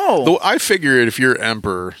 I don't know. Though I figured if you're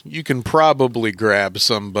Emperor, you can probably grab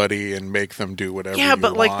somebody and make them do whatever. Yeah,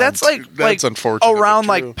 but want. That's unfortunate. Around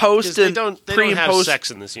like post and they don't have post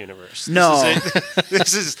sex in this universe. No,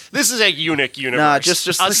 this is a eunuch universe. Nah, just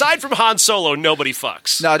aside from Han Solo, nobody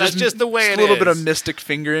fucks. No, that's just the way it is. A little bit of mystic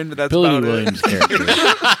fingering, but that's Billy about Williams it.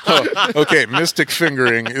 Character. Okay, Mystic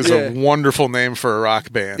Fingering is a wonderful name for a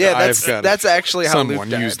rock band. Yeah, that's actually how someone Luke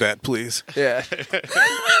died. use that, please. Yeah.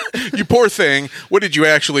 You poor thing. What did you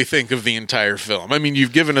actually think of the entire film? I mean,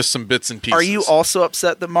 you've given us some bits and pieces. Are you also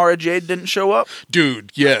upset that Mara Jade didn't show up?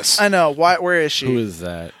 Dude, yes. I know. Why? Where is she? Who is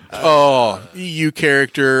that? EU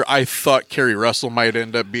character. I thought Kerry Russell might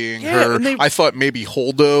end up being her. I thought maybe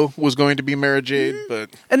Holdo was going to be Mara Jade, but...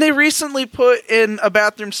 And they recently put in a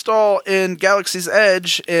bathroom stall in Galaxy's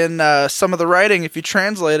Edge in some of the writing. If you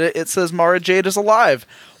translate it, it says Mara Jade is alive.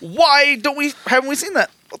 Why haven't we seen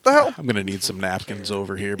that? What the hell? I'm gonna need some napkins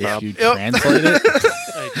over here, If Bob. you translate it,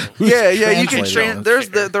 Yeah, you can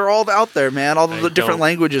translate train. They're all out there, man. All the different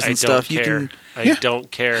languages and stuff. Care. You can. I don't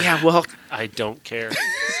care. Yeah, well, I don't care.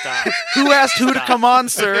 Stop. who asked who to come on,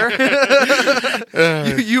 sir?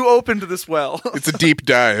 you opened this well. It's a deep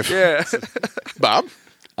dive. Yeah. Bob?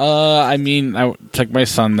 I mean, I took my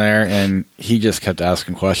son there, and he just kept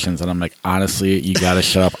asking questions, and I'm like, honestly, you got to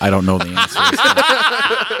shut up. I don't know the answers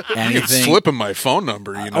to anything. Slip him my phone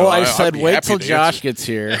number, you know. I I'd said, be wait happy till to Josh answer. gets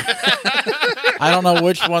here. I don't know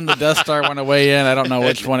which one the Death Star went away in. I don't know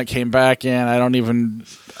which one it came back in. I don't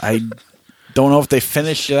know if they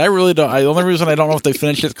finished it. I really don't. The only reason I don't know if they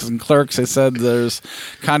finished it is because in Clerks they said there's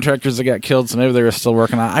contractors that got killed, so maybe they were still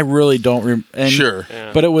working on it. I really don't. Sure.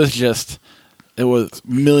 Yeah. But it was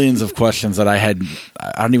millions of questions that I had.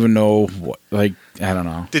 I don't even know I don't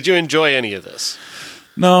know. Did you enjoy any of this?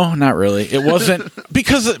 No, not really. It wasn't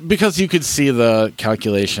because you could see the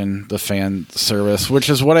calculation, the fan service, which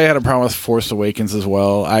is what I had a problem with Force Awakens as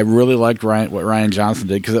well. I really liked what Ryan Johnson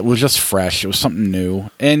did because it was just fresh. It was something new.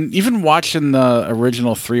 And even watching the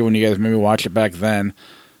original 3 when you guys made me watch it back then,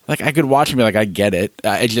 like I could watch and be like, I get it.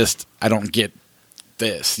 I don't get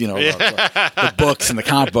this, the books and the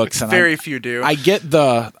comic books. And Very few do. I get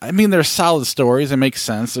they're solid stories. It makes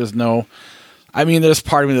sense. There's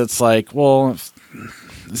part of me that's like, well,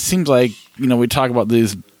 it seems like, we talk about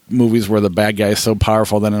these movies where the bad guy is so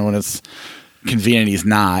powerful, then when it's convenient, he's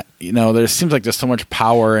not. There seems like there's so much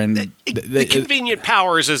power. And the convenient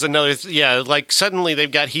powers is another, like suddenly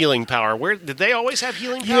they've got healing power. Where did they always have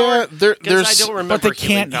healing power? Yeah, there's. I don't remember. But they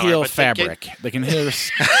can't power, heal but fabric. They can heal.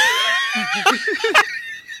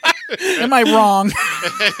 Am I wrong?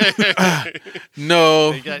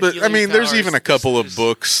 No, got but I healing mean, there's powers. even a couple of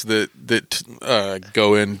books that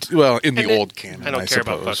go in the old canon. I don't care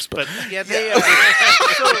about suppose, books, but Yeah, they.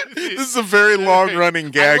 this is a very long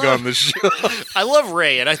running gag on the show. I love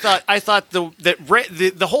Rey, and I thought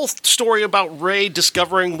the whole story about Rey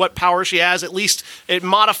discovering what power she has, at least it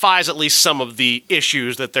modifies at least some of the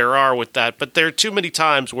issues that there are with that. But there are too many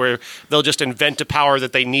times where they'll just invent a power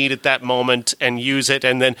that they need at that moment and use it,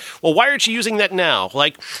 and then, well, why aren't you using that now?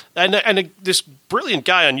 This brilliant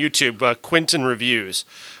guy on YouTube, Quentin Reviews,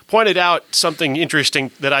 pointed out something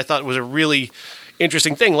interesting that I thought was a really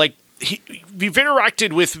interesting thing. Like, we've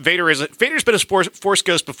interacted with Vader Vader's been a Force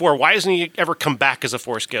ghost before. Why hasn't he ever come back as a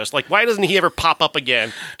Force ghost? Like, why doesn't he ever pop up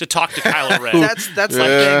again to talk to Kylo Ren? That's the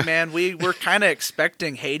thing, man. We're kind of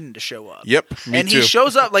expecting Hayden to show up. Yep, me and too. he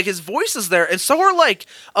shows up, like his voice is there, and so are like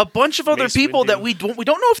a bunch of other Mace people Windu. that we don't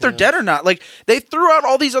know if they're dead or not. Like they threw out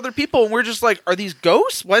all these other people, and we're just like, are these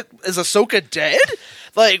ghosts? What is Ahsoka dead?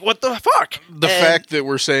 Like what the fuck? The fact that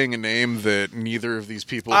we're saying a name that neither of these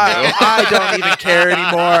people know. I don't even care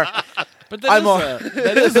anymore. But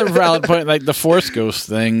that is a valid point. Like the Force Ghost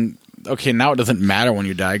thing. Okay, now it doesn't matter when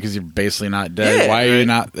you die because you're basically not dead. Yeah, Why are you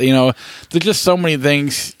not? There's just so many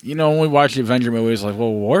things. When we watch the Avenger movies, like,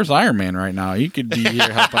 well, where's Iron Man right now? You could be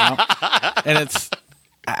here helping out. And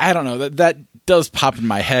I don't know, that does pop in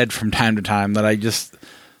my head from time to time. That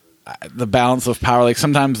the balance of power. Like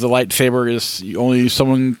sometimes the lightsaber is you only use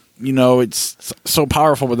someone. It's so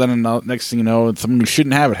powerful, but then the next thing you know, someone who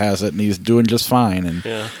shouldn't have it has it, and he's doing just fine. And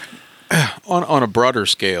Yeah. On a broader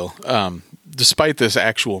scale, despite this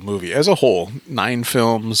actual movie as a whole, 9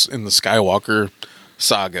 films in the Skywalker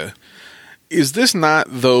saga, is this not,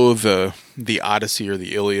 though, the Odyssey or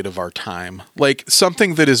the Iliad of our time? Like,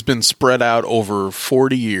 something that has been spread out over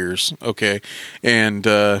 40 years, okay? And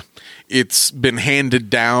it's been handed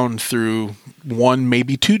down through 1,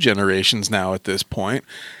 maybe 2 generations now at this point.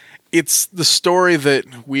 It's the story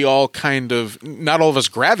that we all kind of, not all of us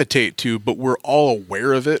gravitate to, but we're all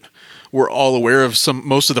aware of it. We're all aware of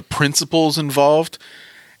most of the principles involved.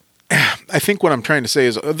 I think what I'm trying to say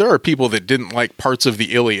is there are people that didn't like parts of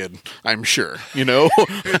the Iliad, I'm sure,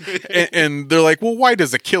 and they're like, well, why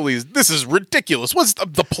does Achilles, this is ridiculous. What's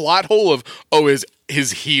the plot hole of,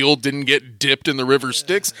 his heel didn't get dipped in the river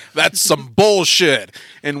Styx? That's some bullshit.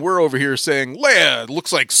 And we're over here saying, Leia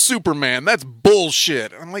looks like Superman. That's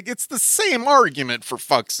bullshit. I'm like, it's the same argument, for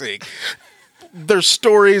fuck's sake. There's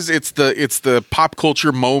stories. It's the pop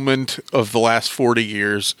culture moment of the last 40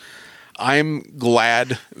 years. I'm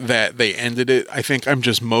glad that they ended it. I think I'm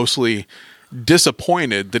just mostly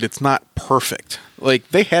disappointed that it's not perfect. Like,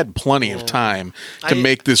 they had plenty of time to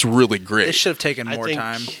make this really great. It should have taken more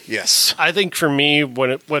time. Yes. I think for me,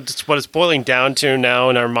 what it's boiling down to now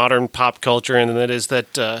in our modern pop culture, and that is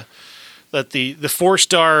that the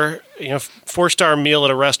 4-star meal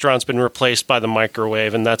at a restaurant's been replaced by the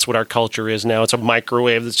microwave, and that's what our culture is now. It's a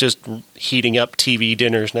microwave that's just heating up TV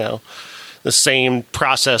dinners now. The same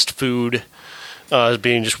processed food is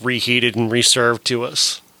being just reheated and reserved to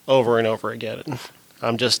us over and over again.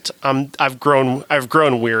 And I've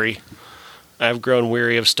grown weary. I've grown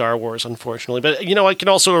weary of Star Wars, unfortunately. But I can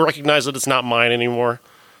also recognize that it's not mine anymore.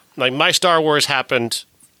 Like, my Star Wars happened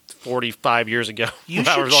 45 years ago. You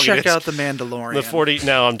should check out The Mandalorian.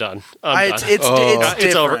 No, I'm done.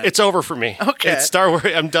 It's over. It's over for me. Okay. It's Star Wars.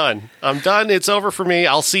 I'm done. It's over for me.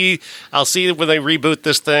 I'll see when they reboot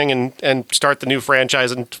this thing and start the new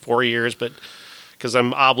franchise in 4 years, but because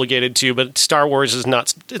I'm obligated to. But Star Wars is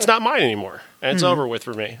not. It's not mine anymore. And it's over with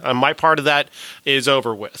for me. My part of that is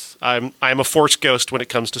over with. I'm a Force ghost when it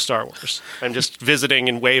comes to Star Wars. I'm just visiting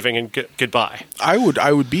and waving and goodbye. I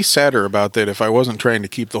would be sadder about that if I wasn't trying to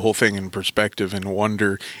keep the whole thing in perspective and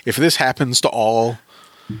wonder if this happens to all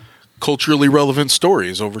culturally relevant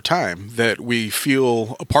stories over time, that we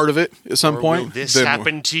feel a part of it at some point. Will this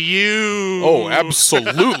happen to you? Oh,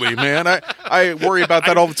 absolutely, man. I worry about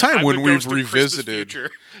that all the time when we've revisited.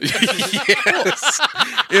 Yes.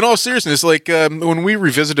 In all seriousness, like when we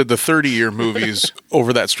revisited the 30-year movies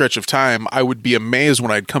over that stretch of time, I would be amazed when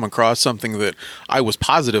I'd come across something that I was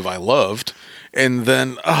positive I loved, and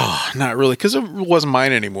then, not really, because it wasn't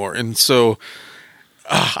mine anymore. And so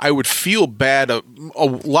I would feel bad, a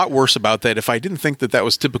lot worse about that if I didn't think that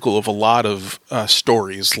was typical of a lot of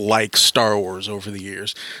stories like Star Wars over the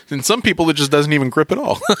years. And some people, it just doesn't even grip at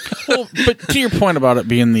all. Well, but to your point about it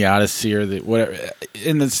being the Odyssey or the whatever,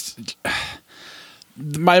 in this,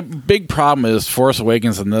 my big problem is Force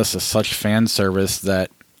Awakens and this is such fan service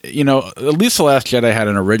that, at least The Last Jedi had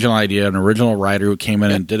an original idea, an original writer who came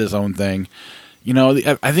in and did his own thing.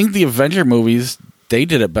 I think the Avenger movies, they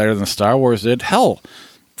did it better than Star Wars did. Hell,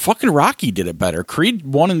 fucking Rocky did it better. Creed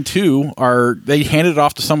 1 and 2 they handed it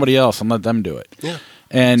off to somebody else and let them do it. Yeah.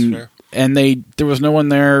 And there was no one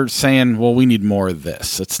there saying, well, we need more of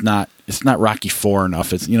this. It's not Rocky 4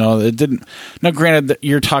 enough. It's, it didn't. Now, granted that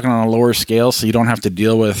you're talking on a lower scale, so you don't have to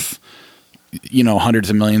deal with, hundreds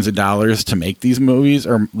of millions of dollars to make these movies,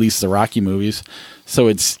 or at least the Rocky movies. So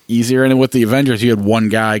it's easier. And with the Avengers, you had one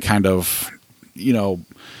guy kind of,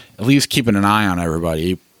 at least keeping an eye on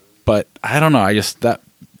everybody. But I don't know. I just, that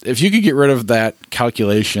if you could get rid of that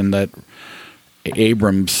calculation that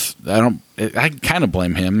Abrams, I kind of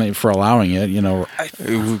blame him for allowing it.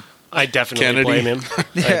 I definitely Kennedy. blame him.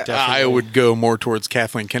 I would go more towards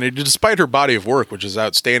Kathleen Kennedy, despite her body of work, which is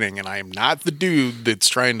outstanding. And I am not the dude that's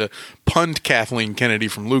trying to punt Kathleen Kennedy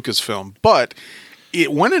from Lucasfilm, but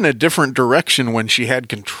it went in a different direction when she had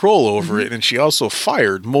control over it, and she also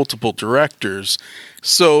fired multiple directors.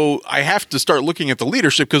 So I have to start looking at the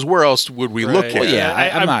leadership, because where else would we look at? Well,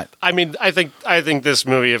 yeah, I'm not. I mean, I think this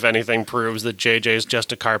movie, if anything, proves that JJ is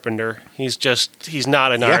just a carpenter. He's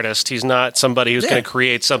not an artist. He's not somebody who's going to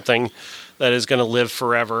create something that is going to live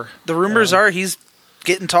forever. The rumors are he's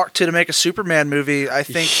getting talked to make a Superman movie. I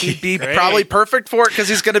think he'd be probably perfect for it, because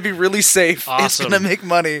he's going to be really safe. Awesome. It's going to make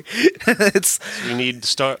money. We need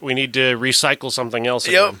to recycle something else.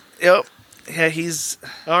 Yep. Yeah, he's...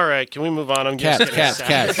 All right, can we move on? I'm cats.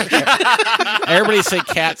 Everybody say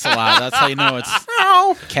cats a lot. That's how you know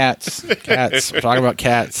it's cats. We're talking about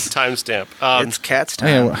cats. Timestamp. It's cats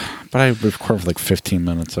time. Yeah, but I recorded for like 15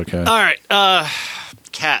 minutes, okay. All right.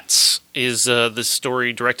 Cats is the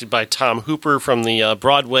story directed by Tom Hooper from the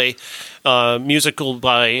Broadway musical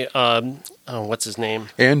by... what's his name?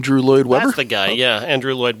 Andrew Lloyd Webber? That's the guy, yeah,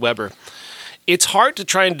 Andrew Lloyd Webber. It's hard to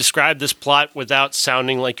try and describe this plot without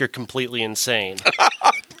sounding like you're completely insane.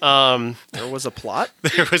 There was a plot?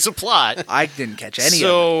 There was a plot. I didn't catch any of it.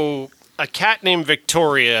 So, a cat named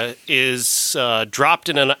Victoria is dropped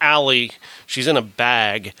in an alley. She's in a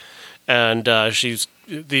bag, and she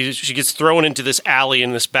gets thrown into this alley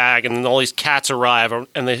in this bag, and then all these cats arrive,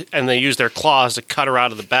 and they use their claws to cut her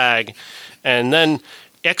out of the bag. And then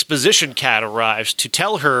Exposition Cat arrives to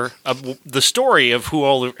tell her the story of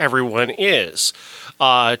who everyone is,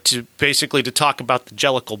 to talk about the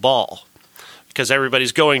Jellicle Ball, because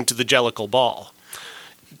everybody's going to the Jellicle Ball.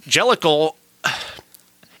 Jellicle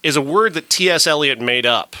is a word that T.S. Eliot made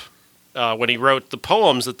up when he wrote the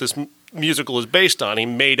poems that this musical is based on. He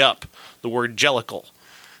made up the word Jellicle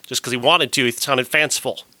just because he wanted to. It sounded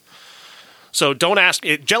fanciful. So don't ask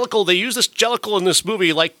it. Jellicle. They use this Jellicle in this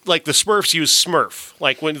movie like the Smurfs use Smurf.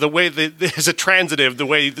 Like when the way there's a transitive, the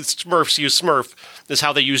way the Smurfs use Smurf is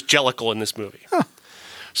how they use Jellicle in this movie. Huh.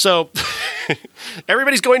 So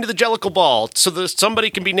everybody's going to the Jellicle Ball so that somebody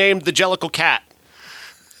can be named the Jellicle Cat.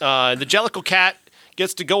 The Jellicle Cat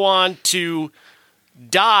gets to go on to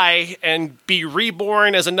die and be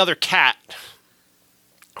reborn as another cat.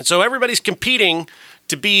 So everybody's competing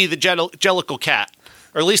to be the Jellicle Cat.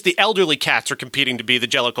 Or at least the elderly cats are competing to be the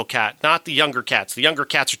Jellicle Cat, not the younger cats. The younger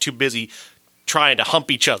cats are too busy trying to hump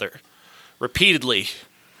each other repeatedly,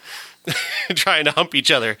 trying to hump each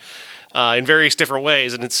other in various different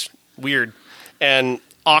ways, and it's weird and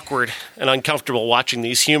awkward and uncomfortable watching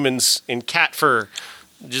these humans in cat fur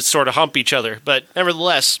just sort of hump each other. But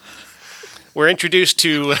nevertheless, we're introduced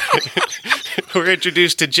to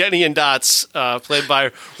Jenny and Dots, played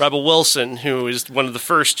by Rebel Wilson, who is one of the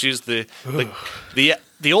first. She's the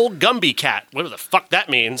old Gumby cat. Whatever the fuck that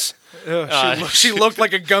means. She looked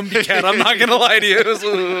like a Gumby cat. I'm not gonna lie to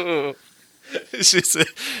you.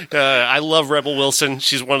 I love Rebel Wilson.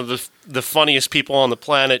 She's one of the funniest people on the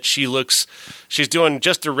planet. She's doing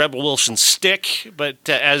just a Rebel Wilson stick, but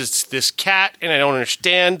as this cat, and I don't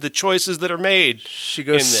understand the choices that are made. She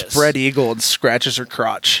goes spread eagle and scratches her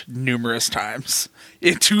crotch numerous times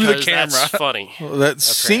into the camera. That's funny. Well, that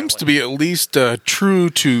seems to be at least true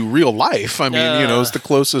to real life. I mean, it's the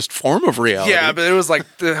closest form of reality. Yeah, but it was like...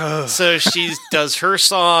 So she does her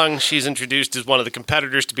song. She's introduced as one of the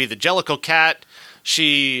competitors to be the Jellicle cat.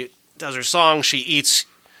 She does her song. She eats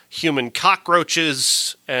human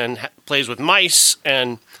cockroaches and plays with mice,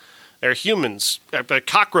 and they're humans. They're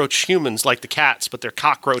cockroach humans like the cats, but they're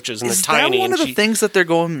cockroaches and they're tiny. Is that one of the things that they're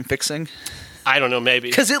going and fixing? I don't know, maybe.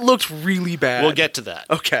 Because it looked really bad. We'll get to that.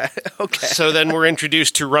 Okay. So then we're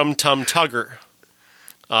introduced to Rum Tum Tugger,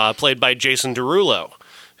 played by Jason Derulo,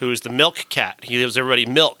 who is the milk cat. He gives everybody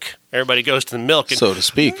milk. Everybody goes to the milk. And, so to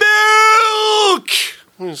speak. Milk!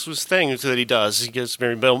 This was the thing that he does. He gives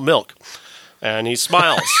everybody milk. And he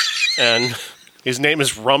smiles. And his name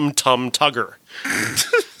is Rum Tum Tugger.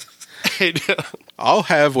 I'll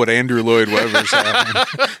have what Andrew Lloyd Webber's having.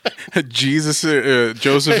 Joseph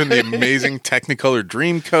in the Amazing Technicolor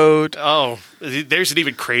Dreamcoat. Oh, there's an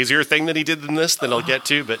even crazier thing that he did than this that I'll get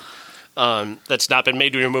to, but that's not been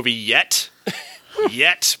made to a movie yet.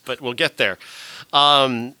 But we'll get there.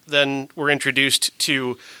 Then we're introduced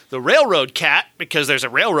to the railroad cat, because there's a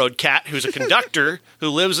railroad cat who's a conductor who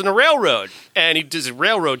lives in a railroad, and he does a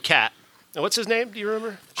railroad cat. Now, what's his name? Do you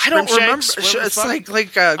remember? I don't remember. Scrimshanks? It's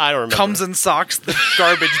like I don't remember. Comes in Socks, the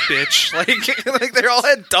garbage bitch. Like they all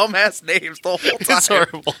had dumbass names the whole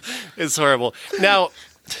time. It's horrible. Now,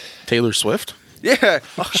 Taylor Swift? Yeah.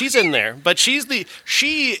 She's in there, but she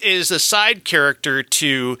is a side character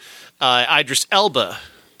to Idris Elba,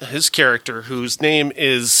 his character, whose name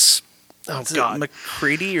is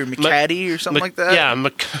McCready or McCaddy or something like that. Yeah,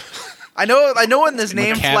 I know when his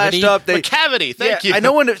name flashed up. McCavity, thank you. I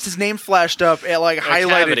know when his name flashed up, it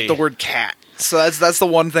highlighted the word cat. So that's the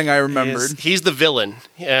one thing I remembered. He's the villain,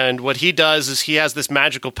 and what he does is he has this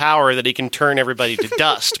magical power that he can turn everybody to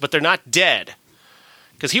dust, but they're not dead.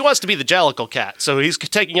 Because he wants to be the Jellicle cat, so he's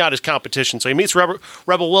taking out his competition. So he meets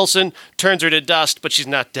Rebel Wilson, turns her to dust, but she's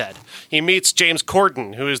not dead. He meets James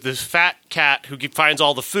Corden, who is this fat cat who finds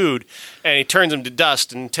all the food, and he turns him to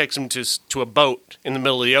dust and takes him to a boat in the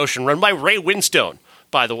middle of the ocean, run by Ray Winstone,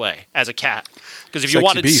 by the way, as a cat. Because if you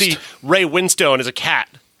wanted to see Ray Winstone as a cat,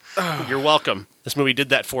 you're welcome. This movie did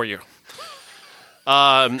that for you.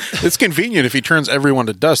 It's convenient if he turns everyone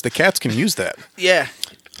to dust. The cats can use that. Yeah.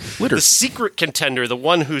 Litter. The secret contender, the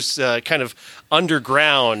one who's kind of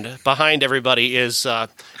underground behind everybody, is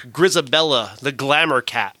Grisabella, the glamour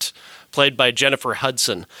cat, played by Jennifer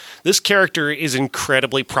Hudson. This character is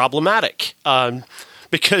incredibly problematic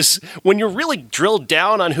because when you're really drilled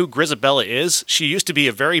down on who Grisabella is, she used to be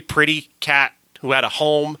a very pretty cat who had a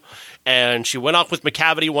home, and she went off with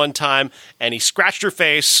McCavity one time, and he scratched her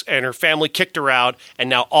face, and her family kicked her out, and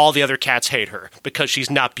now all the other cats hate her because she's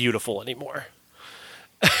not beautiful anymore.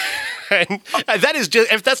 And that is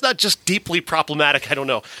just, if that's not just deeply problematic, I don't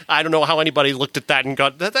know how anybody looked at that and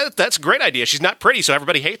got that's a great idea. She's not pretty, so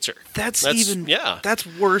everybody hates her. That's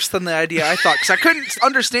worse than the idea I thought, because I couldn't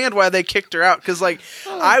understand why they kicked her out. Because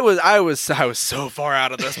I was so far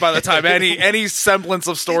out of this by the time any semblance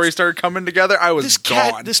of story started coming together. I was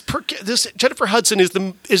gone. This Jennifer Hudson is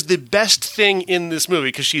the best thing in this movie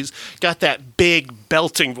because she's got that big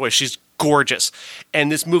belting voice. She's gorgeous,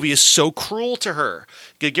 and this movie is so cruel to her.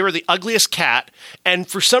 Give her the ugliest cat, and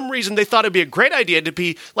for some reason they thought it'd be a great idea to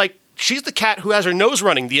be like, she's the cat who has her nose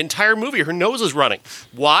running the entire movie. Her nose is running.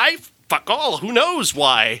 Why? Fuck all. Who knows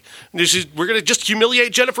why? We're gonna just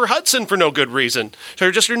humiliate Jennifer Hudson for no good reason.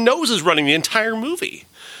 So her nose is running the entire movie,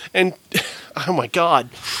 and oh my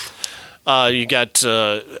god. You got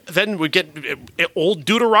then we get old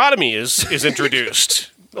Deuteronomy is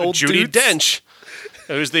introduced. Old Judi Dench.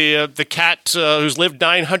 Who's the cat who's lived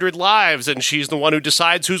 900 lives, and she's the one who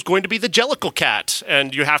decides who's going to be the Jellicle cat,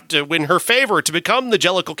 and you have to win her favor to become the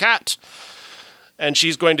Jellicle cat. And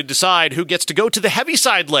she's going to decide who gets to go to the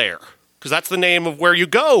Heaviside Lair, because that's the name of where you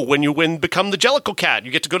go when you become the Jellicle cat.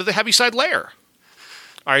 You get to go to the Heaviside Lair.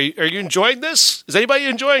 Are you enjoying this? Is anybody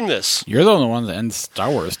enjoying this? You're the only one that ends Star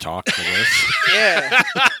Wars talk for this. Yeah.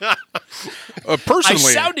 Personally,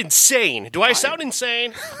 I sound insane. Do I sound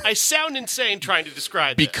insane? I sound insane trying to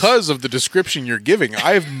describe this. because of the description you're giving,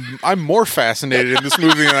 I'm more fascinated in this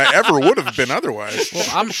movie than I ever would have been otherwise.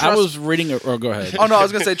 Well, I was reading. Go ahead. Oh no, I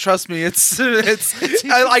was gonna say, trust me, it's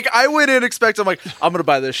I went in expecting, I'm like, I'm gonna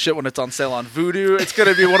buy this shit when it's on sale on Vudu. It's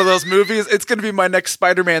gonna be one of those movies. It's gonna be my next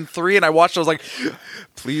Spider-Man 3, and I watched it, I was like,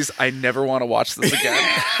 please, I never want to watch this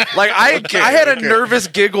again. Like I had a nervous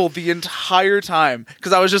giggle the entire time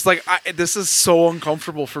because I was just like, this is so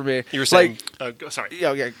uncomfortable for me. You were saying, sorry.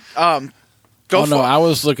 Yeah. Yeah. Go for it. I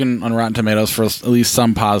was looking on Rotten Tomatoes for at least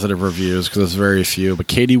some positive reviews because there's very few. But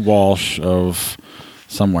Katie Walsh of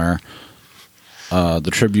somewhere, the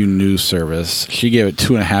Tribune News Service, she gave it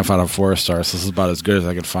 2.5 out of 4 stars. So this is about as good as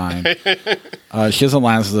I could find. She has a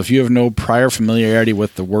line that says, if you have no prior familiarity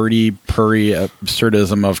with the wordy, purry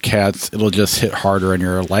absurdism of cats, it'll just hit harder and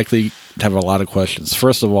you're likely to have a lot of questions.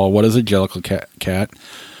 First of all, what is a Jellicle cat?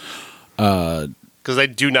 Because they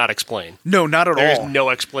do not explain. No, not at all. There's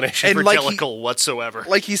no explanation And for like Jellicle whatsoever.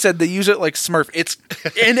 Like he said, they use it like Smurf. It's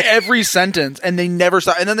in every sentence, and they never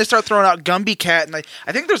stop. And then they start throwing out Gumby Cat, and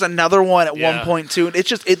I think there's another one at one point too. And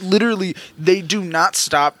it literally, they do not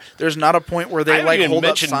stop. There's not a point where they I even hold up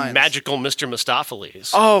mentioned signs. Magical Mr.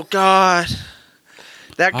 Mistopheles. Oh God,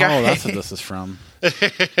 that guy. Oh, that's what this is from.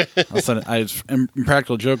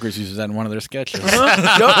 Impractical Jokers uses that in one of their sketches.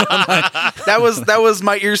 That was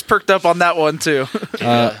my ears perked up on that one too.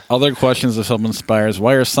 Other questions the film inspires: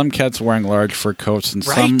 why are some cats wearing large fur coats and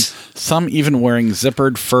some even wearing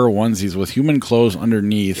zippered fur onesies with human clothes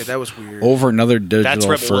underneath? Yeah, that was weird. Over another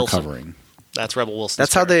digital fur Wilson. covering. That's Rebel Wilson.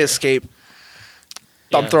 That's how they escape.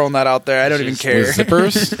 I'm throwing that out there. I don't even care. With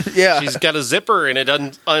zippers? Yeah. She's got a zipper and it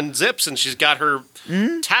unzips, and she's got her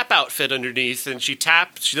tap outfit underneath, and she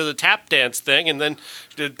does a tap dance thing,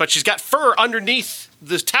 but she's got fur underneath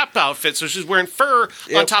this tap outfit, so she's wearing fur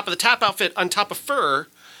on top of the tap outfit on top of fur.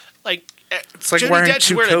 Like, it's like Judi wearing Dench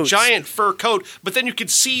two wearing coats. a giant fur coat, but then you can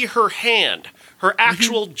see her hand, her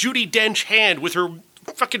actual Judi Dench hand with her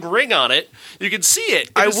fucking ring on it. You can see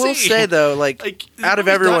it. I will say though, like out of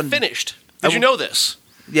everyone, not finished. Did you know this?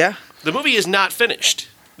 Yeah. The movie is not finished.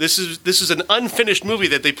 This is an unfinished movie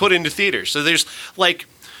that they put into theaters. So there's like,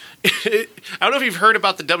 I don't know if you've heard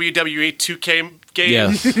about the WWE 2K game.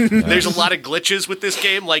 Yes. There's a lot of glitches with this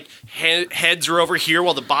game, like heads are over here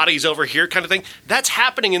while the body's over here kind of thing. That's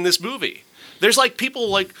happening in this movie. There's like people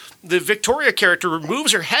like the Victoria character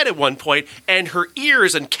removes her head at one point and her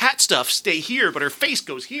ears and cat stuff stay here, but her face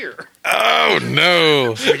goes here. Oh,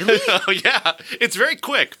 no. Oh, yeah. It's very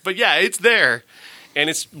quick, but yeah, it's there. And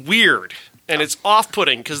it's weird, and it's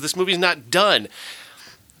off-putting because this movie's not done.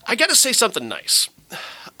 I got to say something nice.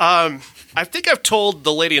 I think I've told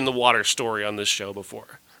the Lady in the Water story on this show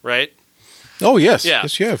before, right? Oh, yes. Yeah.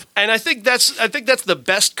 Yes, you have. And I think that's the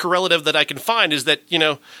best correlative that I can find is that,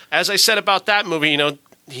 as I said about that movie,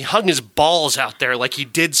 he hung his balls out there like he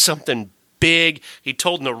did something big. He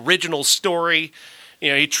told an original story.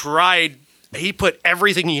 He put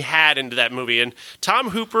everything he had into that movie. And Tom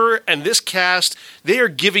Hooper and this cast, they are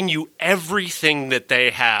giving you everything that they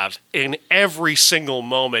have in every single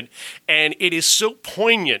moment. And it is so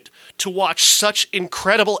poignant to watch such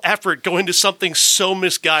incredible effort go into something so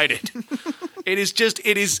misguided.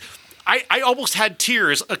 I almost had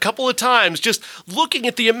tears a couple of times just looking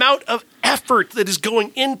at the amount of effort that is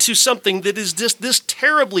going into something that is just this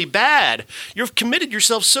terribly bad. You've committed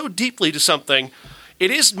yourself so deeply to something. It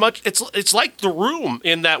is much. It's like The Room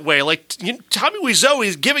in that way. Like Tommy Wiseau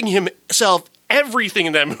is giving himself everything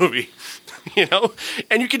in that movie,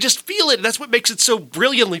 and you can just feel it. That's what makes it so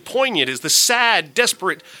brilliantly poignant. Is the sad,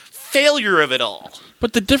 desperate failure of it all.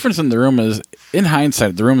 But the difference in The Room is, in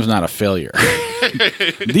hindsight, The Room is not a failure.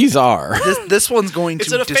 These are. This one's going to.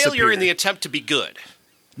 It's a disappear. failure in the attempt to be good.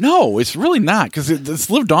 No, it's really not, because it's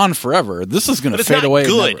lived on forever. This is going to fade away.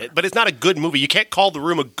 Good, but it's not a good movie. You can't call The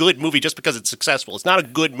Room a good movie just because it's successful. It's not a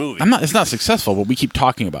good movie. It's not successful, but we keep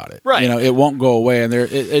talking about it. Right. It won't go away, and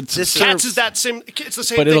Cats is that same. It's the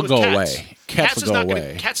same. But thing it'll with go Cats. away. Cats will go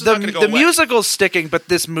away. Cats is not going to go away. The musical's sticking, but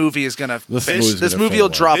this movie is going to. This movie will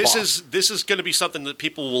drop off. This is going to be something that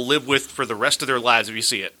people will live with for the rest of their lives if you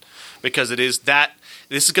see it, because it is that.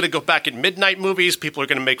 This is going to go back in midnight movies. People are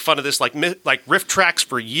going to make fun of this like riff tracks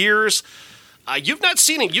for years. You've not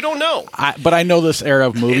seen it. You don't know. But I know this era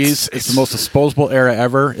of movies. It's the most disposable era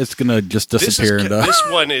ever. It's going to just disappear.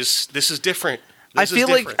 This is different. I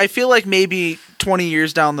feel like maybe 20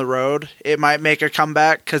 years down the road, it might make a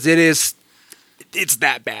comeback because it is it's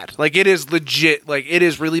that bad. Like, it is legit. Like, it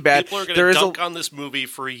is really bad. People are going to dunk on this movie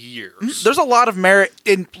for years. There's a lot of merit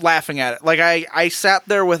in laughing at it. Like, I sat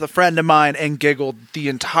there with a friend of mine and giggled the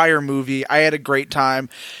entire movie. I had a great time.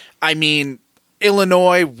 I mean,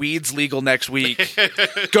 Illinois, weed's legal next week.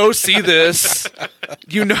 Go see this.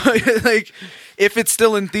 You know, like, if it's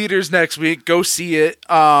still in theaters next week, go see it.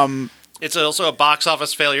 It's also a box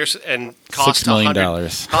office failure and cost $6 million.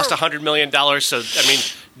 Cost $100 million. So, I mean,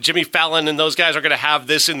 Jimmy Fallon and those guys are going to have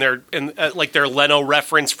this in their Leno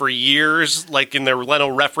reference for years. Like in their Leno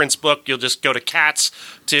reference book, you'll just go to Cats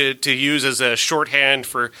to use as a shorthand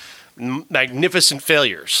for magnificent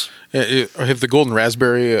failures. Have the Golden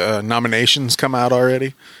Raspberry nominations come out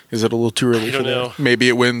already? Is it a little too early? I don't know. Maybe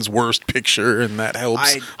it wins Worst Picture, and that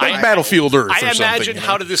helps. Like Battlefield Earth. I or imagine something,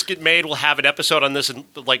 How Did This Get Made? We'll have an episode on this in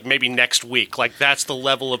like maybe next week. Like that's the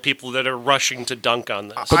level of people that are rushing to dunk on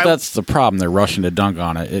this. But that's the problem. They're rushing to dunk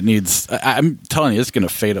on it. It needs. I'm telling you, it's going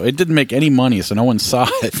to fade. It didn't make any money, so no one saw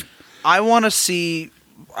it. I want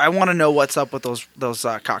to know what's up with those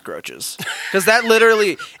cockroaches, because that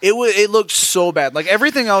literally it looked so bad. Like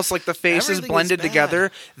everything else, like the faces Everything blended is bad.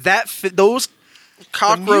 together. Those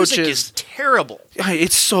cockroaches, The music is terrible.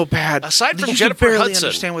 it's so bad. Aside from You can Jennifer barely Hudson,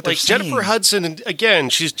 understand what they're like Jennifer saying. Hudson, and again,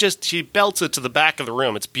 she belts it to the back of the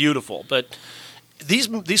room. It's beautiful, but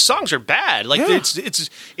these songs are bad. Like Yeah.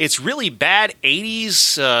 it's really bad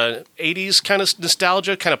 80s kind of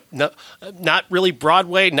nostalgia, kind of not really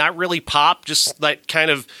Broadway, not really pop, just that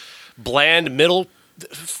kind of bland middle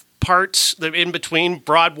parts in between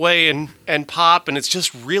Broadway and pop, and it's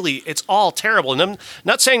just really, it's all terrible. And I'm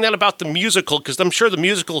not saying that about the musical, because I'm sure the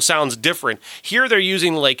musical sounds different. Here they're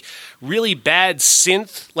using like really bad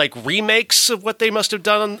synth, like remakes of what they must have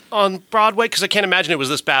done on Broadway, because I can't imagine it was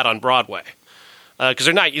this bad on Broadway. Because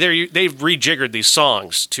they've rejiggered these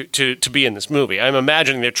songs to be in this movie. I'm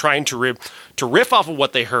imagining they're trying to riff off of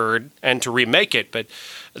what they heard and to remake it, but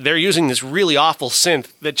they're using this really awful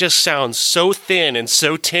synth that just sounds so thin and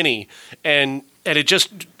so tinny, and it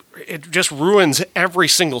just ruins every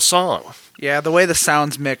single song. Yeah, the way the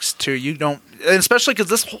sounds mix too. You don't, and especially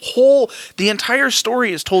because the entire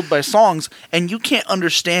story is told by songs, and you can't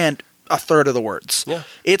understand a third of the words. Yeah,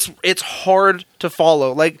 it's hard to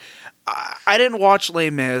follow. Like, I didn't watch Les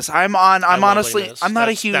Mis. I'm honestly, I'm not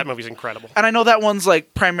a huge. That movie's incredible, and I know that one's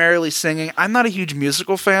like primarily singing. I'm not a huge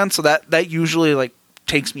musical fan, so that usually like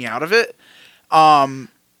takes me out of it.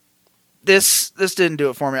 This didn't do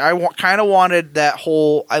it for me. I kind of wanted that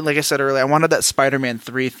whole, like I said earlier, I wanted that Spider-Man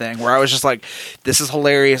 3 thing where I was just like, this is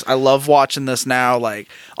hilarious. I love watching this now. Like,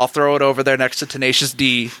 I'll throw it over there next to Tenacious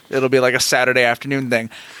D. It'll be like a Saturday afternoon thing.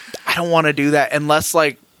 I don't want to do that unless,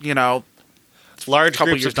 like, you know, large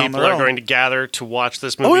couple groups years of down the people are road. going to gather to watch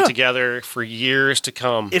this movie yeah. together for years to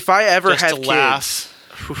come. If I ever just have to kids,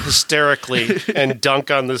 laugh hysterically and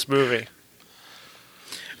dunk on this movie.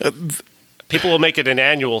 People will make it an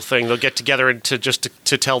annual thing. They'll get together to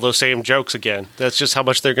tell those same jokes again. That's just how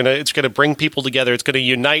much it's gonna bring people together. It's gonna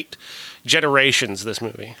unite generations, this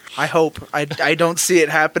movie. I hope. I don't see it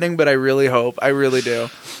happening, but I really hope. I really do.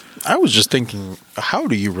 I was just thinking, how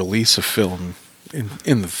do you release a film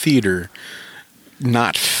in the theater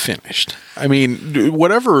not finished? I mean,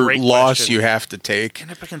 whatever Great loss question. you have to take.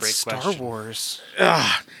 And up against Great Star question. Wars.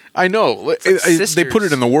 I know. like They sisters. put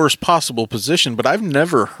it in the worst possible position, but I've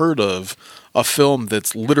never heard of a film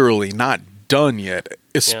that's literally not done yet,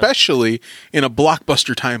 especially in a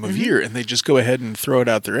blockbuster time of year, and they just go ahead and throw it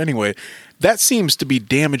out there anyway. That seems to be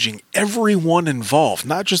damaging everyone involved,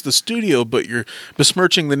 not just the studio, but you're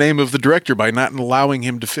besmirching the name of the director by not allowing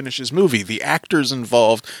him to finish his movie. The actors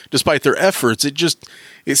involved, despite their efforts,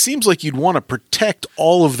 it seems like you'd want to protect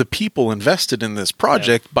all of the people invested in this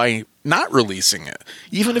project by not releasing it,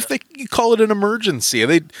 even if they call it an emergency.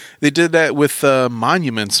 They did that with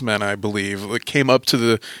Monuments Men, I believe. It came up to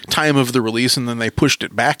the time of the release, and then they pushed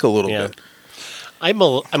it back a little bit. I'm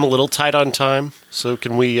a little tight on time, so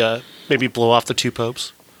can we maybe blow off the two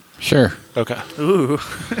popes? Sure. Okay. Ooh.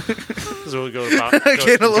 So we'll go to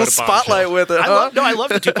Getting a little spotlight with it, huh? I love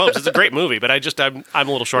the two popes. It's a great movie, but I'm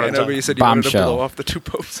a little short on I know, time. but you said you wanted to Bombshell. blow off the two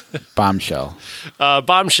popes. Bombshell.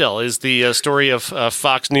 Bombshell is the story of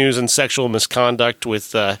Fox News and sexual misconduct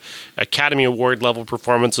with Academy Award level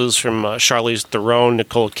performances from Charlize Theron,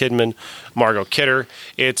 Nicole Kidman, Margot Kidder.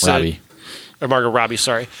 It's Margot Robbie,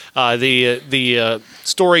 sorry. The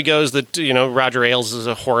story goes that Roger Ailes is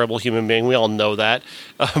a horrible human being. We all know that,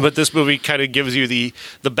 but this movie kind of gives you the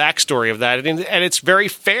backstory of that, and it's very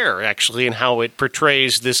fair actually in how it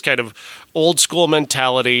portrays this kind of old school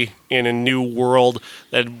mentality in a new world,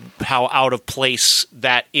 that how out of place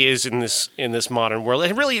that is in this modern world.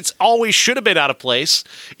 And really, it's always should have been out of place.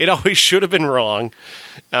 It always should have been wrong.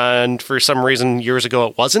 And for some reason, years ago,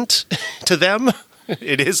 it wasn't to them.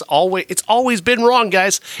 It's always been wrong,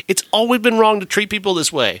 guys. It's always been wrong to treat people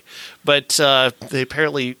this way. But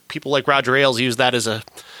apparently people like Roger Ailes use that as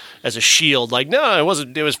a shield. Like, no, it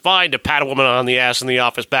wasn't. It was fine to pat a woman on the ass in the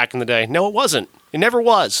office back in the day. No, it wasn't. It never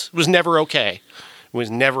was. It was never okay. It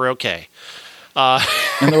was never okay.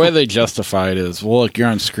 And the way they justify it is, well, look, you're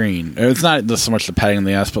on screen. It's not so much the patting on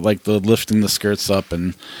the ass, but like the lifting the skirts up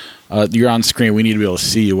and you're on screen. We need to be able to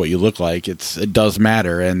see what you look like. It does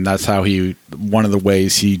matter, and that's how one of the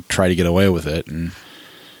ways he tried to get away with it. And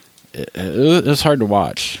it's hard to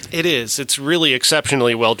watch. It is. It's really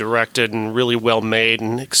exceptionally well directed and really well made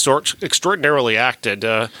and extraordinarily acted.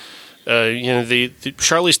 The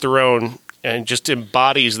Charlize Theron and just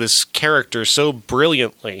embodies this character so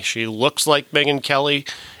brilliantly. She looks like Megyn Kelly,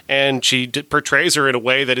 and she portrays her in a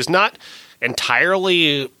way that is not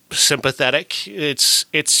entirely sympathetic. It's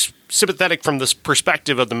sympathetic from the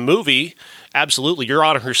perspective of the movie. Absolutely, you're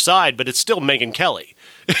on her side, but it's still Megyn Kelly.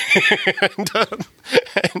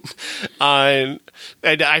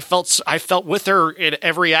 and I felt with her in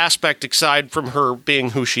every aspect, aside from her being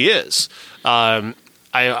who she is.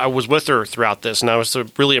 I was with her throughout this, and I was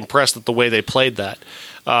really impressed with the way they played that.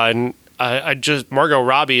 And Margot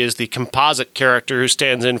Robbie is the composite character who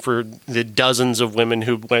stands in for the dozens of women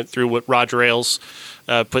who went through what Roger Ailes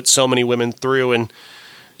put so many women through. And,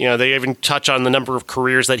 they even touch on the number of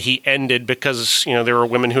careers that he ended because, there were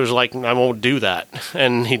women who was like, I won't do that.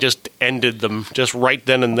 And he just ended them just right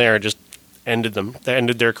then and there, just ended them. They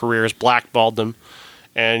ended their careers, blackballed them.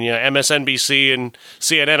 And MSNBC and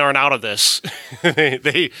CNN aren't out of this.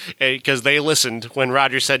 Because they listened when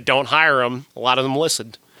Roger said don't hire them. A lot of them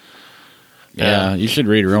listened. Yeah, you should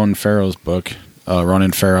read Ronan Farrow's book,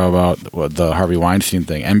 Ronan Farrow, about the Harvey Weinstein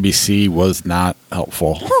thing. NBC was not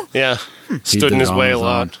helpful. Yeah, stood in his way a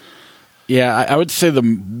lot. Yeah, I would say the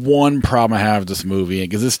one problem I have with this movie,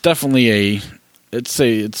 because it's definitely it's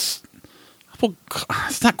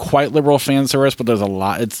not quite liberal fan service, but there's a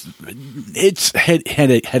lot. It's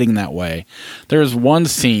heading that way. There's one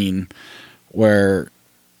scene where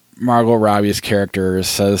Margot Robbie's character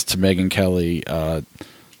says to Megyn Kelly,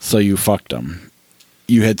 so you fucked him.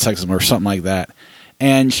 You had sex with him or something like that.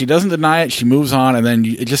 And she doesn't deny it. She moves on, and then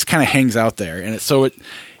it just kind of hangs out there. And it's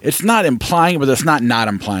not implying it, but it's not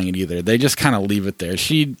implying it either. They just kind of leave it there.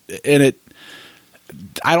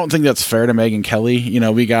 I don't think that's fair to Megyn Kelly.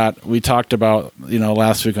 We talked about,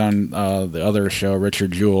 last week on the other show,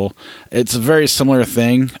 Richard Jewell. It's a very similar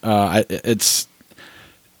thing.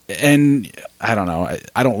 And I don't know.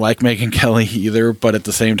 I don't like Megyn Kelly either, but at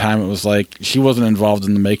the same time, it was like she wasn't involved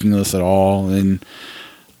in the making of this at all, and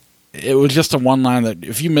it was just a one line that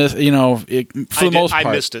if you miss, for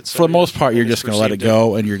the most part, you're just going to let it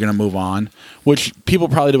go and you're going to move on, which people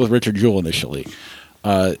probably did with Richard Jewell initially.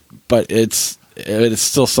 But it's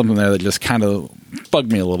still something there that just kind of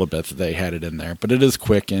bugged me a little bit that they had it in there. But it is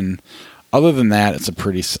quick, and other than that, it's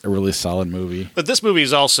a really solid movie. But this movie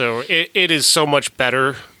is also it is so much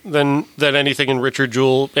better than anything in Richard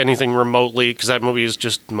Jewell, anything remotely, because that movie is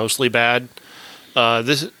just mostly bad.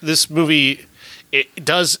 This movie.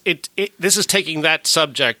 This is taking that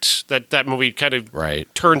subject that movie kind of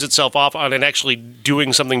turns itself off on and actually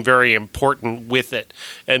doing something very important with it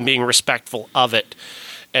and being respectful of it.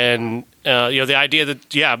 And the idea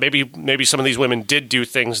that maybe some of these women did do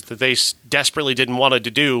things that they desperately didn't want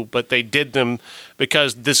to do, but they did them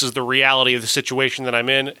because this is the reality of the situation that I'm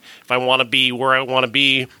in. If I want to be where I want to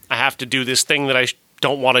be, I have to do this thing that I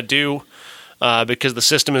don't want to do. Because the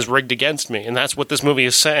system is rigged against me, and that's what this movie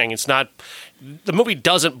is saying. It's not the movie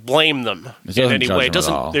doesn't blame them in any way.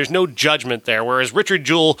 There's no judgment there. Whereas Richard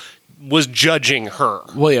Jewell was judging her.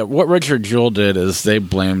 Well, yeah, what Richard Jewell did is they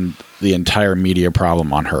blamed the entire media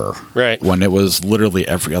problem on her, right? When it was literally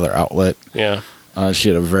every other outlet. Yeah, she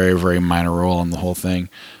had a very, very minor role in the whole thing.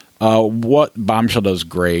 What Bombshell does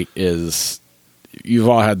great is you've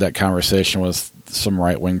all had that conversation with some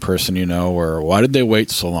right wing person, where why did they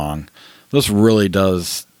wait so long? This really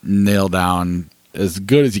does nail down as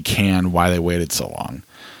good as you can why they waited so long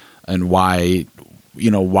and why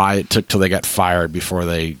it took till they got fired before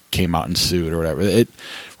they came out and sued or whatever. It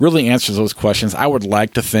really answers those questions. I would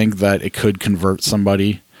like to think that it could convert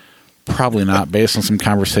somebody. Probably not, based on some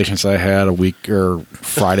conversations I had a week or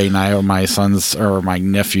Friday night with my son's or my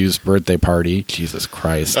nephew's birthday party. Jesus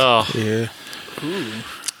Christ. Oh. Yeah.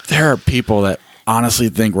 There are people that honestly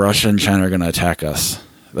think Russia and China are going to attack us.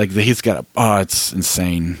 Like he's got it's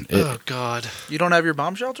insane. Oh God! You don't have your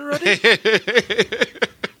bomb shelter ready?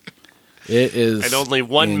 It is, and only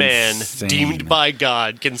one insane. man deemed by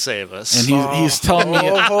God can save us. And he's telling me,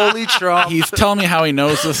 holy Trump! he's telling me how he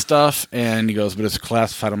knows this stuff, and he goes, "But it's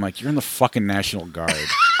classified." I'm like, "You're in the fucking National Guard.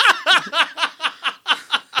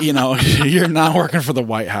 You're not working for the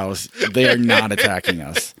White House. They are not attacking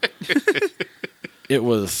us." It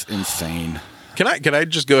was insane. Can I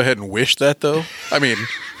just go ahead and wish that though? I mean,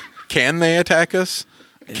 can they attack us?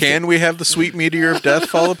 Can we have the sweet meteor of death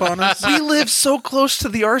fall upon us? We live so close to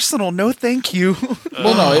the arsenal. No, thank you.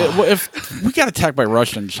 Well, no. If we got attacked by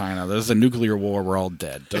Russia and China, there's a nuclear war. We're all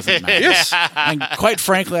dead. Doesn't matter. Yes. And quite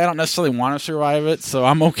frankly, I don't necessarily want to survive it, so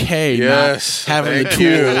I'm okay. Yes. Not having the Thank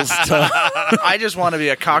you. tools to. I just want to be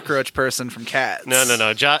a cockroach person from Cats.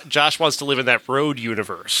 No. Josh wants to live in that road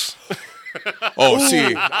universe. Oh,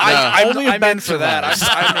 see, I'm in for that.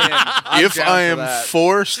 I'm if down I for am that.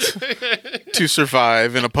 forced to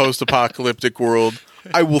survive in a post-apocalyptic world,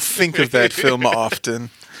 I will think of that film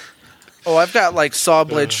often. Oh, I've got like saw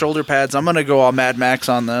blade shoulder pads. I'm gonna go all Mad Max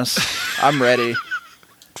on this. I'm ready.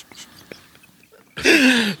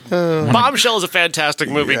 Bombshell is a fantastic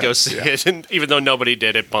movie. Yeah, Go see it. And even though nobody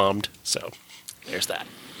did, it bombed. So there's that.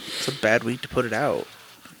 It's a bad week to put it out.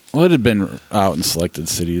 Well, it had been out in selected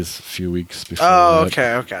cities a few weeks before. Oh,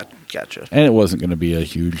 that. okay, gotcha. And it wasn't going to be a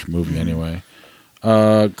huge movie anyway.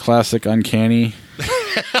 Classic Uncanny.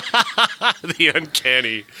 The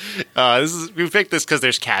Uncanny. We picked this because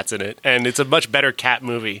there's cats in it, and it's a much better cat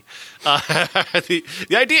movie. The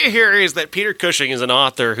idea here is that Peter Cushing is an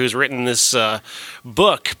author who's written this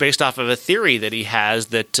book based off of a theory that he has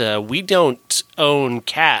that we don't own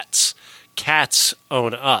cats. Cats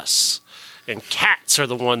own us. And cats are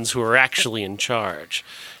the ones who are actually in charge.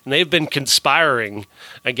 And they've been conspiring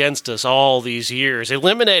against us all these years,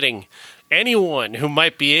 eliminating anyone who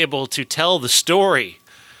might be able to tell the story.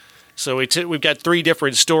 So we've got 3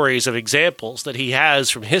 different stories of examples that he has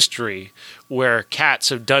from history where cats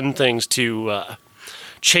have done things to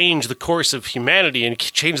change the course of humanity and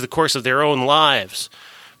change the course of their own lives,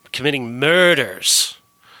 committing murders,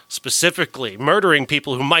 specifically murdering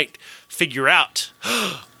people who might figure out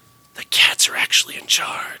the cats are actually in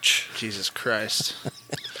charge. Jesus Christ.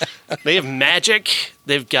 They have magic.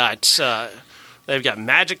 They've got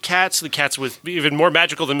magic cats. The cats with even more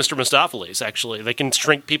magical than Mr. Mistopheles, actually. They can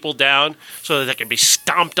shrink people down so that they can be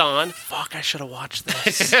stomped on. Fuck, I should have watched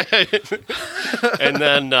this. And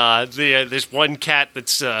then there's one cat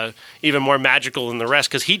that's even more magical than the rest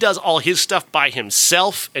because he does all his stuff by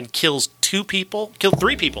himself and kills 3 people.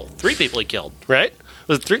 3 people he killed, right?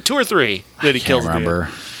 Was it 2 or 3 that he kills? I can't remember.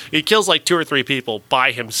 He kills like 2 or 3 people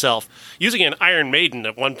by himself, using an Iron Maiden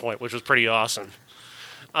at one point, which was pretty awesome.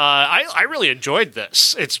 I really enjoyed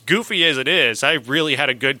this. It's goofy as it is. I really had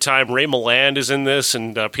a good time. Ray Milland is in this,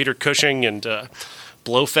 and Peter Cushing and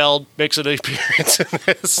Blofeld makes an appearance in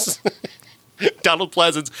this. Donald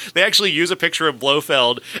Pleasance. They actually use a picture of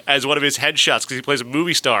Blofeld as one of his headshots because he plays a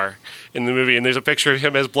movie star in the movie, and there's a picture of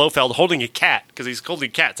him as Blofeld holding a cat because he's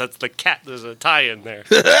holding cats. That's the cat. There's a tie-in there.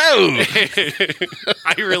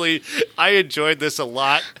 I enjoyed this a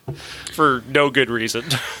lot for no good reason.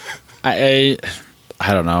 I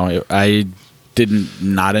don't know. I didn't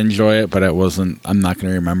not enjoy it, but it wasn't. I'm not going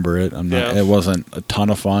to remember it. It wasn't a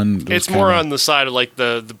ton of fun. It's more on the side of like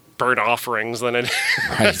the burnt offerings than it.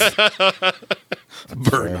 Right.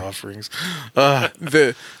 Burnt offerings.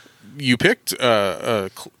 You picked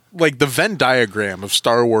like the Venn diagram of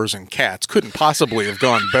Star Wars and cats couldn't possibly have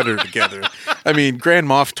gone better together. I mean, Grand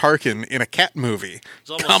Moff Tarkin in a cat movie.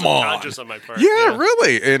 It's almost Come on, subconscious on my part. yeah.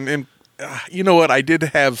 Really, and you know what? I did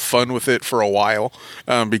have fun with it for a while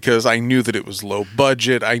because I knew that it was low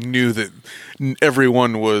budget. I knew that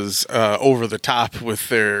everyone was over the top with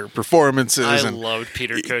their performances. I loved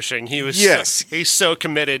Peter Cushing. He was he's so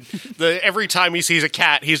committed. Every time he sees a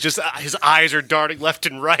cat, he's just his eyes are darting left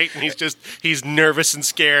and right, and he's nervous and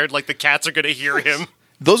scared, like the cats are going to hear him.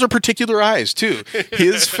 Those are particular eyes, too.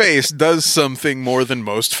 His face does something more than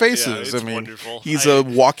most faces. Yeah, it's wonderful. He's a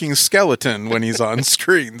walking skeleton when he's on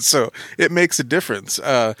screen, so it makes a difference.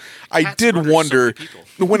 I did wonder,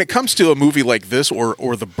 when it comes to a movie like this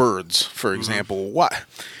or The Birds, for example, why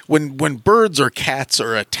when birds or cats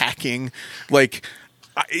are attacking, like,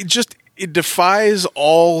 it defies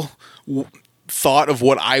all thought of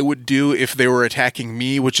what I would do if they were attacking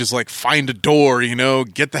me, which is like find a door,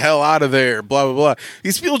 get the hell out of there, blah, blah, blah.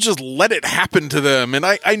 These people just let it happen to them. And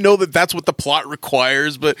I know that that's what the plot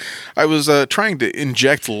requires, but I was trying to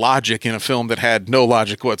inject logic in a film that had no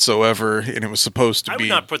logic whatsoever, and it was supposed to I be would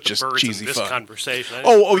not put the just birds cheesy in this fun. conversation. I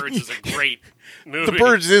think the Birds is a great movie. The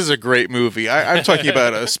Birds is a great movie. I'm talking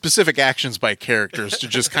about specific actions by characters to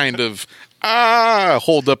just kind of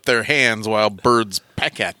hold up their hands while birds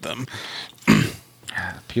peck at them.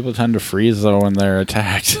 People tend to freeze though when they're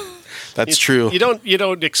attacked. That's true. You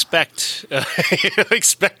don't expect a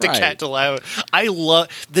cat to laugh. I love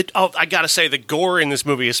that. Oh, I gotta say, the gore in this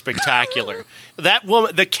movie is spectacular. That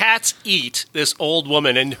woman, the cats eat this old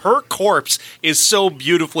woman, and her corpse is so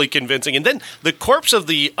beautifully convincing. And then the corpse of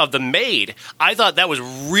the maid, I thought that was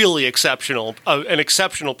really exceptional. An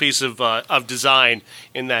exceptional piece of design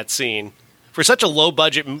in that scene. For such a low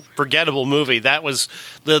budget, forgettable movie, that was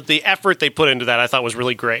the effort they put into that. I thought was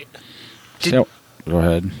really great. Go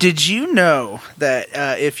ahead. Did you know that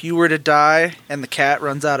if you were to die and the cat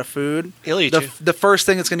runs out of food, He'll eat you. the first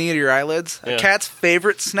thing it's going to eat are your eyelids? Yeah. A cat's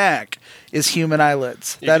favorite snack is human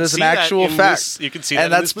eyelids. You That can is an see that actual in fact. this- you can see that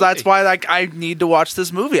and in that's this movie. that's why I need to watch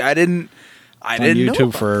this movie. I didn't On know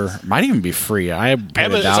YouTube about might even be free. I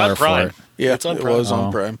paid It's $1 on for Prime. it. Yeah, It's on it Prime. was on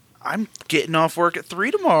Oh. Prime. I'm getting off work at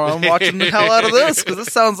 3 tomorrow. I'm watching the hell out of this because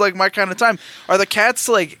this sounds like my kind of time. Are the cats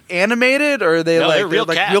like animated or are they No, like they're real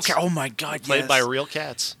like cats. real cat? Oh my god, Played yes. by real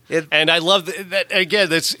cats. It- And I love that again.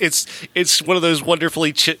 It's one of those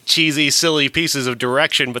wonderfully cheesy, silly pieces of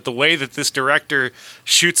direction. But the way that this director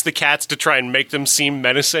shoots the cats to try and make them seem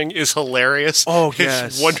menacing is hilarious. Oh, it's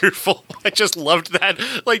yes. wonderful. I just loved that.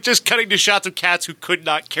 Like just cutting to shots of cats who could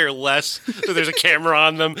not care less that there's a camera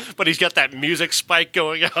on them, but he's got that music spike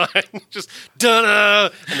going on. Just da-da,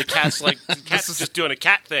 and the cat's just doing a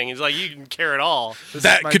cat thing. He's like, you didn't care at all. This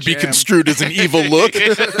That is my could be jam. construed as an evil look.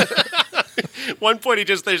 One point,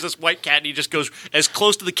 there's this white cat, and he just goes as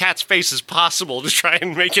close to the cat's face as possible to try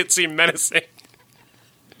and make it seem menacing.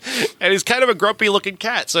 And he's kind of a grumpy-looking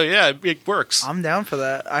cat, so yeah, it works. I'm down for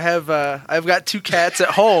that. I've got 2 cats at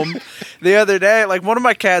home. The other day, like one of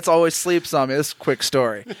my cats always sleeps on me. This is a quick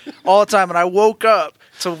story. All the time, and I woke up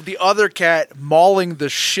to the other cat mauling the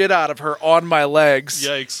shit out of her on my legs.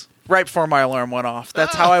 Yikes! Right before my alarm went off.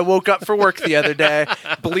 That's how I woke up for work the other day.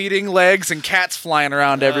 Bleeding legs and cats flying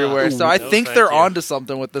around everywhere. So I no, think thank they're you. onto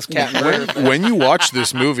something with this cat murder thing. When you watch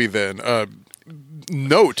this movie, then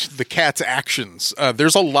note the cat's actions.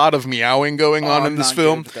 There's a lot of meowing going on in I'm this not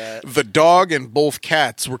film. good at that. The dog and both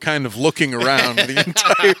cats were kind of looking around the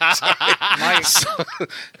entire time.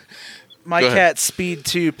 My Go ahead. cat Speed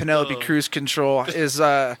 2 Penelope Cruise Control is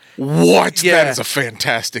What? Yeah. That is a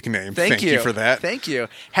fantastic name. Thank you for that. Thank you.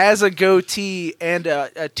 Has a goatee and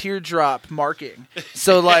a teardrop marking.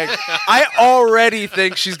 So like I already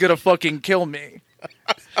think she's gonna fucking kill me.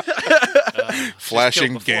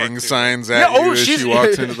 Flashing Just killed gang before, too. signs at you as she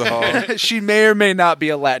walks into the hall. She may or may not be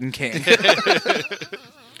a Latin king.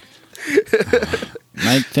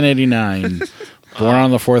 1989. Born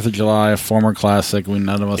on the 4th of July, a former classic.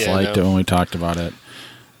 None of us Yeah, liked no. it when we talked about it.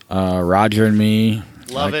 Roger and Me.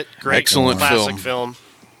 Love it. Great, Excellent classic film.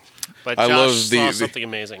 But I Josh love saw something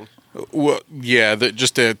amazing. Well, yeah,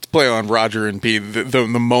 just to play on Roger and P, the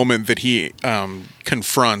moment that he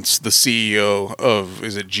confronts the CEO of,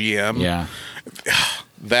 is it GM? Yeah.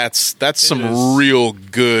 That's some is. real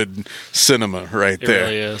good cinema right It there.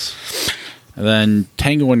 really is. And then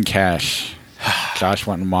Tango and Cash. Josh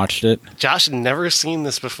went and watched it. Josh had never seen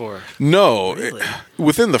this before. No,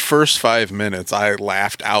 within the first 5 minutes, I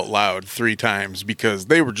laughed out loud 3 times because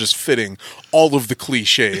they were just fitting all of the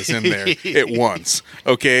cliches in there at once.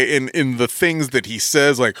 Okay, in the things that he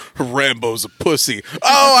says, like Rambo's a pussy.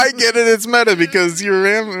 Oh, I get it. It's meta because you're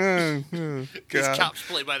Rambo. These cops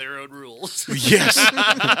play by their own rules. Yes,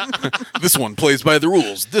 this one plays by the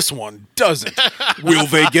rules. This one doesn't. Will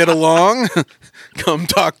they get along? Come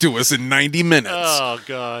talk to us in 90 minutes. Oh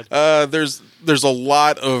God. There's a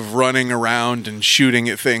lot of running around and shooting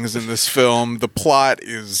at things in this film. The plot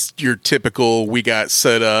is your typical, we got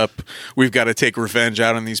set up, we've got to take revenge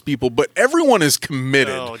out on these people, but everyone is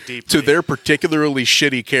committed deeply. to their particularly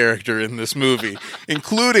shitty character in this movie,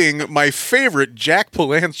 including my favorite Jack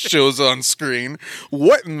Palance shows on screen.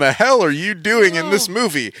 What in the hell are you doing in this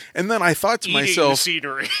movie? And then I thought to Eating the myself,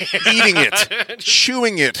 scenery. eating it,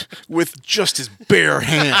 chewing it with just his bare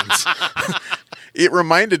hands. It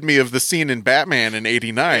reminded me of the scene in Batman in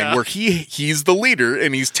 '89 where he's the leader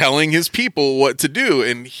and he's telling his people what to do,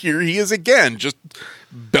 and here he is again, just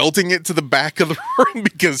belting it to the back of the room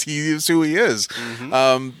because he is who he is.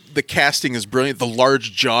 the casting is brilliant. The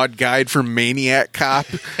large-jawed guide from Maniac Cop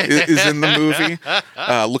is in the movie,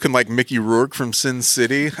 looking like Mickey Rourke from Sin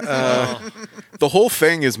City. The whole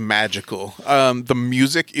thing is magical. The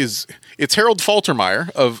music it's Harold Faltermeyer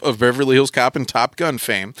of Beverly Hills Cop and Top Gun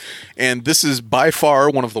fame, and this is by far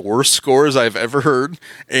one of the worst scores I've ever heard,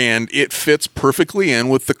 and it fits perfectly in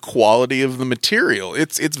with the quality of the material.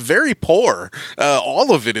 It's very poor.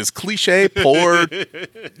 All of it is cliche, poor.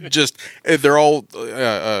 Just they're all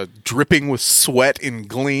dripping with sweat and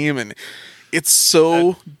gleam, and it's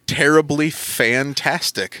so terribly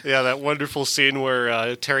fantastic. Yeah, that wonderful scene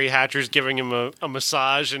where Terry Hatcher's giving him a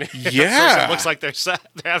massage, and it looks like they're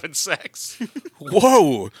having sex.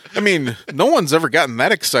 Whoa! I mean, no one's ever gotten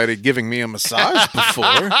that excited giving me a massage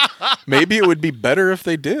before. Maybe it would be better if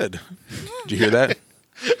they did. Did you hear that?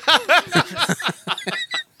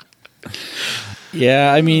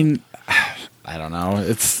 Yeah, I mean, I don't know.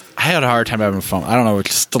 I had a hard time having fun. I don't know.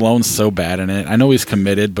 Stallone's so bad in it. I know he's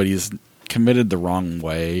committed, but he's committed the wrong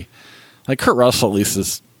way. Like Kurt Russell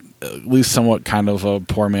at least somewhat kind of a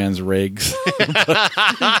poor man's Riggs.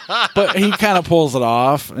 but he kind of pulls it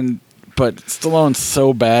off, but Stallone's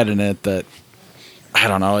so bad in it that I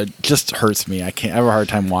don't know, it just hurts me. I have a hard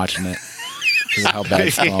time watching it because of how bad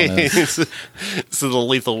Stallone is. So the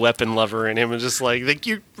Lethal Weapon lover in him is just like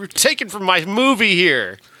you're taken from my movie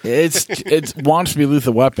here. It wants to be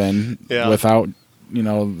Lethal Weapon without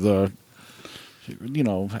the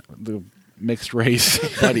mixed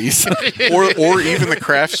race buddies, or even the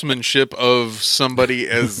craftsmanship of somebody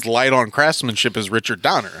as light on craftsmanship as Richard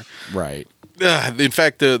Donner. Right. In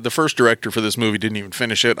fact, the first director for this movie didn't even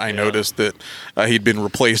finish it. I noticed that he'd been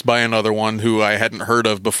replaced by another one who I hadn't heard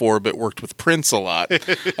of before, but worked with Prince a lot.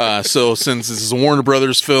 So since this is a Warner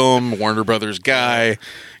Brothers film, Warner Brothers guy,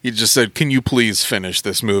 he just said, "Can you please finish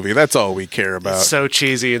this movie? That's all we care about." It's so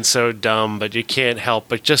cheesy and so dumb, but you can't help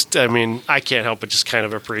but I can't help but just kind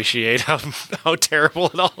of appreciate how terrible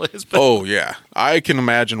it all is. But oh, yeah. I can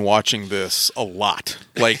imagine watching this a lot.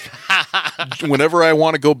 Like, whenever I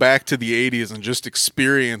want to go back to the 80s and just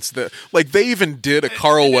experience that. Like, they even did a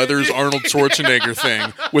Carl Weathers, Arnold Schwarzenegger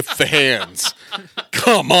thing with the hands.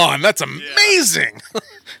 Come on, that's amazing.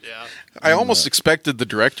 Yeah. I almost expected the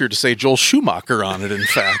director to say Joel Schumacher on it, in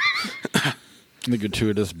fact. The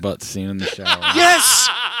gratuitous butt scene in the shower. Yes!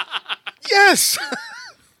 Yes!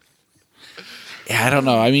 Yeah, I don't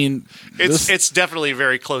know. I mean, it's definitely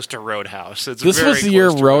very close to Roadhouse. This was the year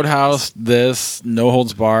Roadhouse, No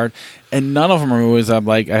Holds Barred, and none of them are movies I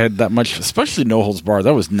had that much, especially No Holds Barred.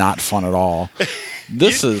 That was not fun at all.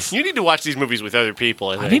 You need to watch these movies with other people.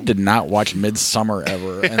 I need to not watch Midsummer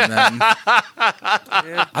ever, and then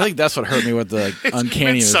I think that's what hurt me with the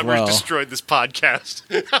Uncanny as well. Midsummer destroyed this podcast.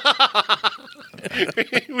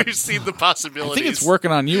 We've seen the possibilities. I think it's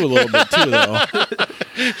working on you a little bit too, though.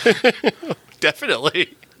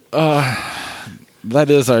 Definitely. That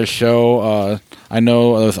is our show. I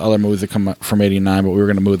know there's other movies that come up from '89, but we were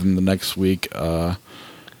going to move them the next week.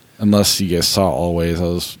 Unless you guys saw Always,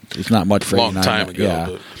 it's not much for long 89. Time ago.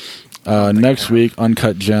 Yeah. But next week,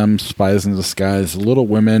 Uncut Gems, Spies in Disguise, Little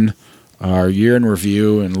Women, our year in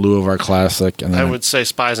review in lieu of our classic. And then I would say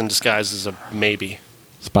Spies in Disguise is a maybe.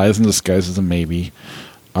 Spies in Disguise is a maybe.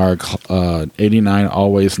 Our 89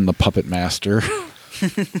 Always and the Puppet Master.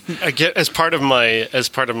 I get as part of my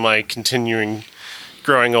continuing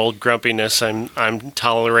growing old grumpiness, I'm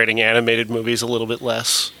tolerating animated movies a little bit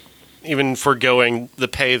less, even foregoing the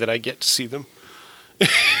pay that I get to see them.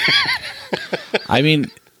 I mean,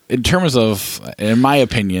 in terms of, in my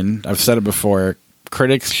opinion, I've said it before,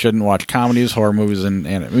 critics shouldn't watch comedies, horror movies, and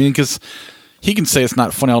I mean, because he can say it's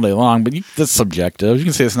not funny all day long, but that's subjective. You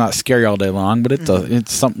can say it's not scary all day long, but it does.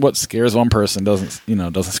 It's what scares one person doesn't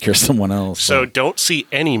scare someone else. So don't see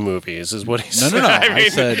any movies, is what he said. No. I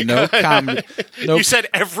said no comedy. No, you said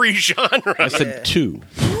every genre. I said two.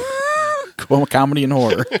 Comedy and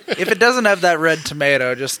horror. If it doesn't have that red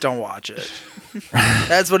tomato, just don't watch it.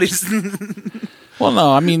 That's what he's. Well,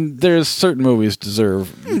 no, I mean, there's certain movies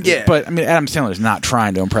deserve. Yeah. But, I mean, Adam Sandler's not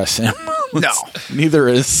trying to impress him. No. Neither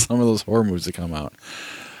is some of those horror movies that come out.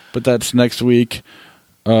 But that's next week.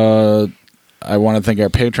 I want to thank our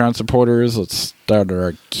Patreon supporters. Let's start at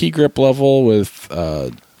our key grip level with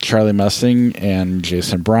Charlie Messing and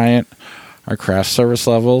Jason Bryant. Our craft service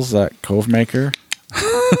levels, that Cove Maker.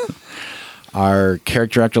 Our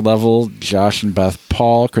character actor level, Josh and Beth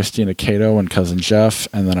Paul, Christina Cato, and Cousin Jeff.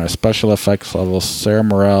 And then our special effects level, Sarah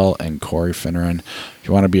Morell and Corey Finneran. If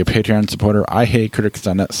you want to be a Patreon supporter,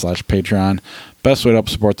 ihatecritics.net/Patreon. Best way to help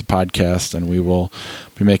support the podcast, and we will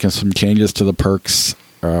be making some changes to the perks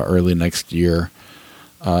early next year.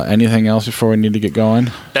 Anything else before we need to get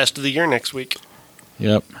going? Best of the year next week.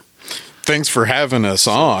 Yep. Thanks for having us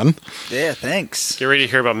on. Yeah, thanks. Get ready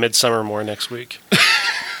to hear about Midsummer more next week.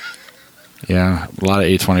 Yeah, a lot of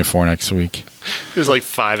A24 next week. There's like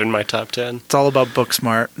 5 in my top 10. It's all about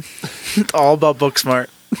Booksmart. It's all about Booksmart.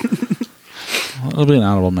 Well, it'll be an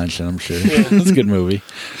honorable mention, I'm sure. It's a good movie.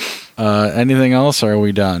 Anything else, or are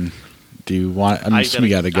we done? Do you want... we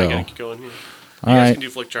got to go. I got to keep going. Yeah. All you guys right. can do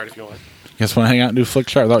Flick Chart if you want. You guys want to hang out and do Flick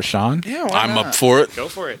Chart without Sean? Yeah, why I'm not? up for it. Go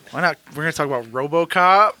for it. Why not? We're going to talk about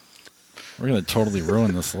RoboCop. We're going to totally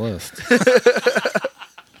ruin this list.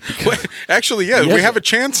 Wait, actually, yeah, we have a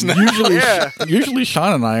chance now. Usually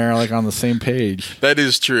Sean and I are like on the same page. That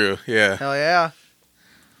is true, yeah. Hell yeah.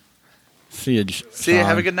 See you, See you.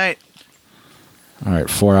 Have a good night. All right,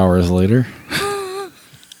 4 hours later.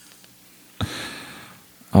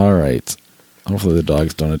 All right. Hopefully the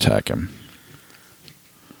dogs don't attack him.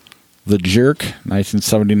 The Jerk,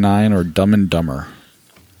 1979, or Dumb and Dumber?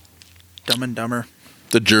 Dumb and Dumber.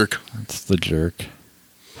 The Jerk. It's The Jerk.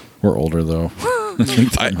 We're older, though.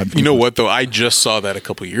 You know what, though? I just saw that a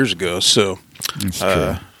couple years ago, so... That's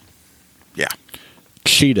true. Yeah.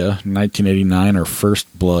 Cheetah, 1989, or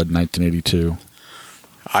First Blood, 1982?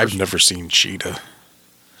 I've never seen Cheetah.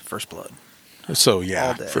 First Blood. So, yeah.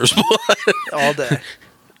 All day. First Blood. All day.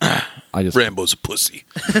 Rambo's a pussy.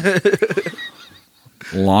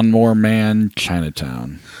 Lawnmower Man,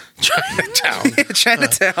 Chinatown.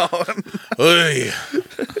 Chinatown. Hey.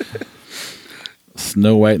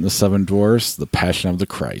 Snow White and the Seven Dwarfs, The Passion of the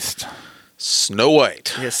Christ. Snow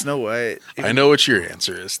White. Yeah, Snow White. I know what your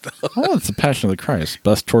answer is, though. Oh, it's The Passion of the Christ.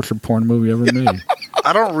 Best torture porn movie ever made.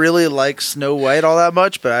 I don't really like Snow White all that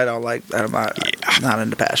much, but I'm not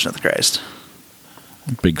into Passion of the Christ.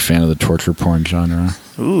 Big fan of the torture porn genre.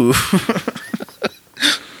 Ooh.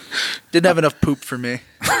 Didn't have enough poop for me.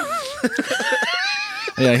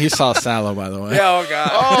 Yeah, he saw Sallow, by the way. Oh,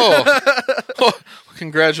 God. Oh,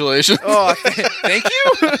 congratulations. Oh, thank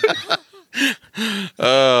you.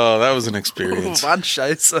 Oh, that was an experience. Von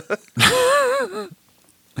Scheisse.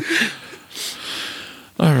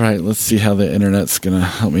 All right, let's see how the internet's going to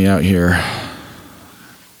help me out here.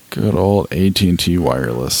 Good old AT&T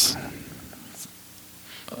Wireless.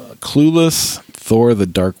 Clueless, Thor: The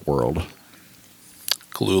Dark World.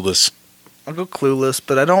 Clueless. I'll go Clueless,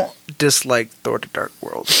 but I don't dislike Thor: The Dark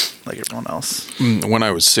World like everyone else. When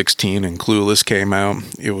I was 16 and Clueless came out,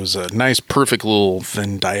 it was a nice, perfect little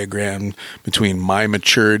Venn diagram between my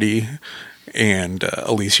maturity and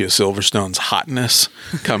Alicia Silverstone's hotness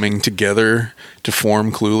coming together to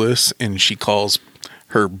form Clueless. And she calls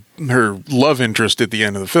her love interest at the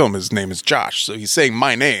end of the film, his name is Josh. So he's saying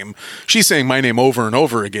my name. She's saying my name over and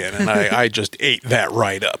over again. And I just ate that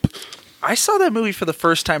right up. I saw that movie for the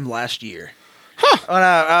first time last year. Huh. When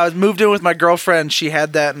I moved in with my girlfriend, she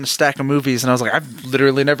had that in a stack of movies, and I was like, I've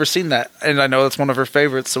literally never seen that. And I know it's one of her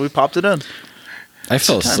favorites, so we popped it in. I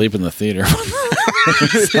fell asleep in the theater.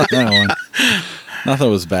 That one. Not that it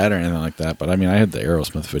was bad or anything like that, but I mean, I had the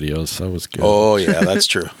Aerosmith videos, so it was good. Oh, yeah, that's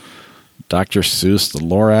true. Dr. Seuss, The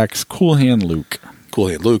Lorax, Cool Hand Luke. Cool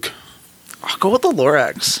Hand Luke. I'll go with the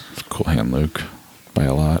Lorax. Cool Hand Luke by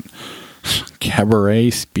a lot.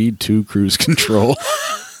 Cabaret, Speed 2, Cruise Control.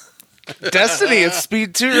 Destiny, it's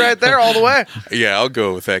Speed 2 right there all the way. Yeah, I'll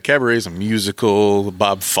go with that. Cabaret's a musical, the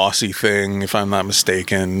Bob Fosse thing, if I'm not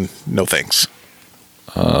mistaken. No thanks.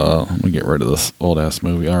 Let me get rid of this old-ass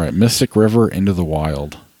movie. All right, Mystic River, Into the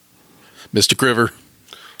Wild. Mystic River.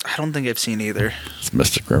 I don't think I've seen either. It's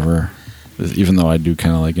Mystic River, even though I do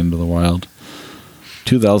kind of like Into the Wild.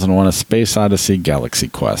 2001, A Space Odyssey, Galaxy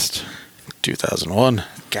Quest. 2001.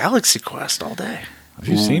 Galaxy Quest all day. Have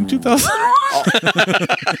you seen 2001?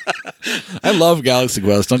 I love Galaxy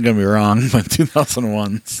Quest, don't get me wrong, but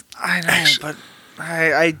 2001's. I know, but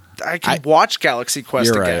I can watch Galaxy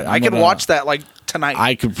Quest You're again. right. I can watch that like tonight.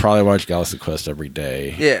 I could probably watch Galaxy Quest every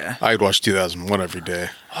day. Yeah. I'd watch 2001 every day.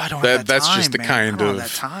 Oh, I don't have that That's time, just the man. kind I don't of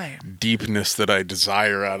have that time. deepness that I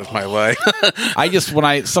desire out of my life. I just,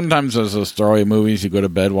 sometimes there's those story movies you go to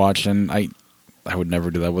bed watching, I would never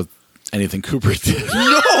do that with anything Cooper did.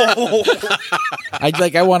 No!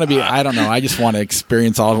 I want to be, I don't know, I just want to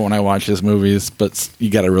experience all of it when I watch his movies, but you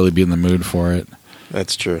got to really be in the mood for it.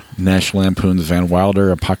 That's true. National Lampoon's Van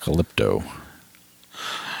Wilder, Apocalypto.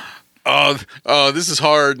 This is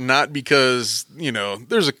hard, not because,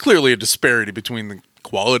 there's clearly a disparity between the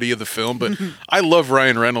quality of the film, but I love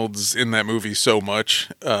Ryan Reynolds in that movie so much.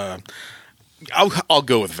 I'll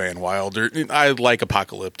go with Van Wilder. I like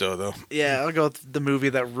Apocalypto, though. Yeah, I'll go with the movie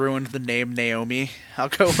that ruined the name Naomi. I'll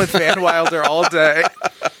go with Van Wilder all day.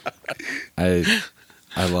 I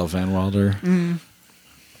love Van Wilder.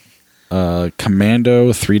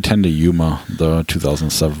 Commando 310 to Yuma, the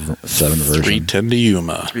 2007 version. 310 to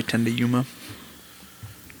Yuma. 310 to Yuma.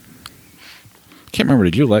 Can't remember.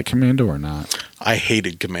 Did you like Commando or not? I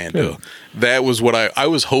hated Commando. Good. That was what I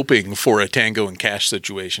was hoping for, a Tango and Cash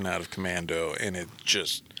situation out of Commando, and it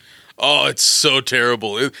just, it's so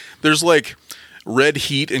terrible. There's like Red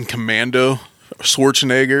Heat and Commando,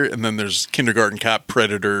 Schwarzenegger, and then there's Kindergarten Cop,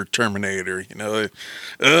 Predator, Terminator.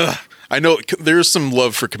 I know there's some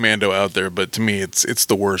love for Commando out there, but to me, it's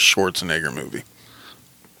the worst Schwarzenegger movie.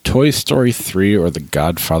 Toy Story 3 or The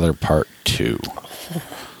Godfather Part 2?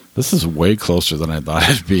 This is way closer than I thought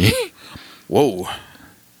it'd be. Whoa.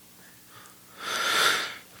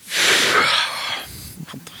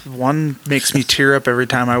 One makes me tear up every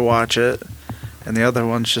time I watch it, and the other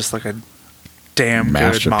one's just like a damn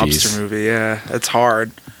good mobster movie. Yeah, it's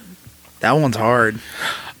hard. That one's hard.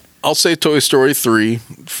 I'll say Toy Story 3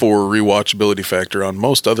 for rewatchability factor. On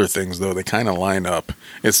most other things, though, they kind of line up.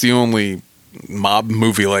 It's the only mob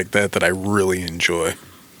movie like that I really enjoy.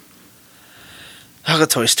 I'll go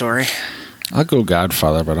Toy Story. I'll go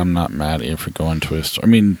Godfather, but I'm not mad at you for going Toy Story. I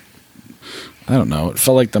mean, I don't know. It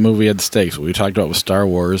felt like the movie had stakes. What we talked about with Star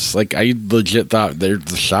Wars. Like, I legit thought there's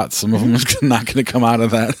the shot. Some of them was not going to come out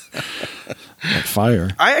of that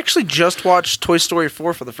fire. I actually just watched Toy Story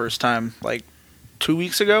 4 for the first time, like 2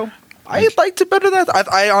 weeks ago. I liked it better than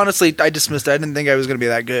that. I honestly dismissed it. I didn't think I was going to be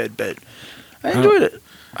that good, but I enjoyed it.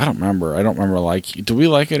 I don't remember. Do we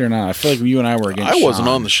like it or not? I feel like you and I were against Sean. I wasn't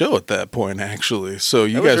on the show at that point, actually. So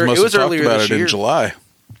you guys must have talked about it in July.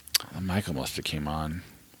 Michael must have came on.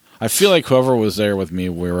 I feel like whoever was there with me,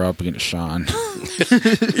 we were up against Sean.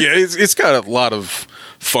 Yeah, it's got a lot of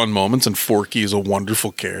fun moments, and Forky is a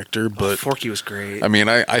wonderful character. But Forky was great. I mean,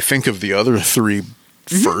 I think of the other three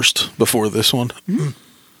first before this one. Mm-hmm.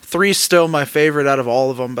 3's still my favorite out of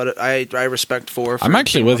all of them, but I respect 4. I'm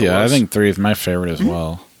actually with you. I think 3 is my favorite as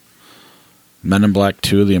well. Men in Black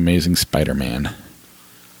 2, The Amazing Spider-Man.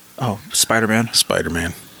 Oh, Spider-Man.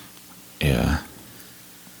 Spider-Man. Yeah.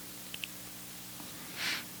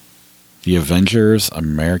 The Avengers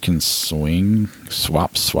American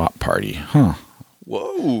Swap Party. Huh.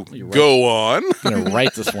 Whoa. Go on. I'm going to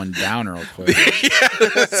write this one down real quick.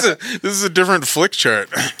 This is a different flick chart.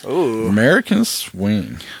 Ooh. American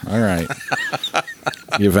Swing. All right.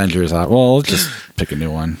 The Avengers. Well, let's just pick a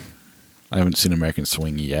new one. I haven't seen American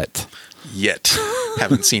Swing yet.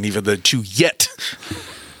 Haven't seen even the 2 yet.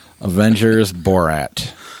 Avengers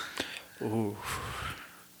Borat. Ooh.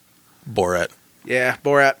 Borat. Yeah,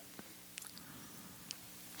 Borat.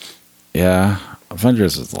 Yeah.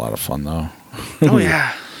 Avengers is a lot of fun, though. Oh,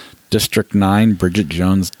 yeah. District 9, Bridget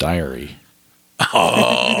Jones' Diary.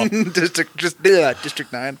 Oh.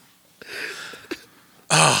 District 9.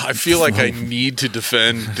 I feel like I need to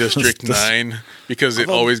defend District 9 because it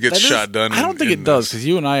always gets shot down. I don't think it does, because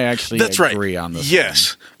you and I actually agree on this.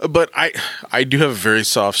 Yes, but I do have a very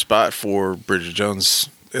soft spot for Bridget Jones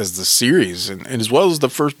as the series, and as well as the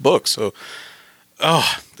first book. So,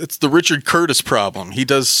 it's the Richard Curtis problem. He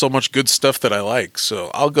does so much good stuff that I like.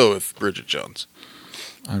 So I'll go with Bridget Jones.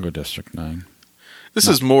 I'll go District 9. This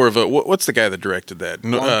is more of a what's the guy that directed that?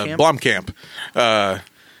 Blomkamp.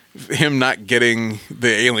 Him not getting the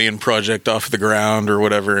Alien project off the ground or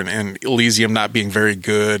whatever, and Elysium not being very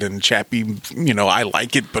good, and Chappie, I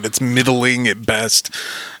like it, but it's middling at best.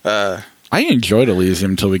 I enjoyed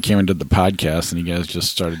Elysium until we came and did the podcast, and you guys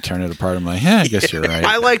just started tearing it apart. I'm like, I guess you're right.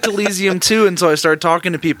 I liked Elysium too, and so I started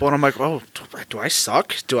talking to people, and I'm like, oh, do I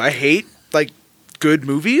suck? Do I hate good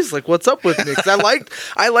movies? Like, what's up with me? Because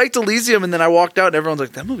I liked Elysium, and then I walked out, and everyone's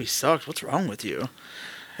like, that movie sucked. What's wrong with you?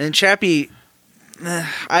 And Chappie,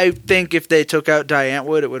 I think if they took out Diane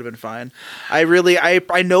Wood, it would have been fine. I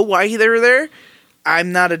know why they were there.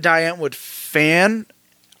 I'm not a Diane Wood fan.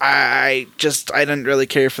 I didn't really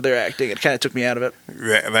care for their acting. It kind of took me out of it.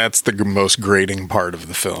 That's the most grating part of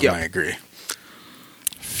the film. Yep. I agree.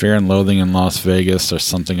 Fear and Loathing in Las Vegas. There's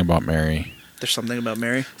something about Mary. There's something about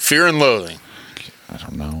Mary. Fear and Loathing. I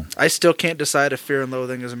don't know. I still can't decide if Fear and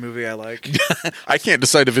Loathing is a movie I like. I can't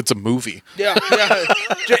decide if it's a movie. Yeah.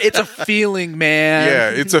 It's a feeling, man.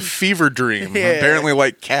 Yeah, it's a fever dream. Yeah. Apparently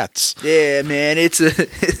like cats. Yeah, man. It's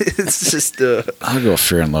just I'll go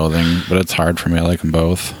Fear and Loathing, but it's hard for me. I like them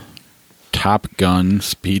both. Top Gun,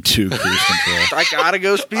 Speed 2, Cruise Control. I gotta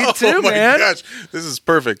go Speed 2, oh my man. gosh, this is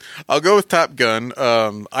perfect. I'll go with Top Gun.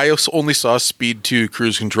 I also only saw Speed 2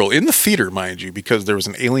 Cruise Control in the theater, mind you, because there was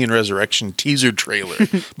an Alien Resurrection teaser trailer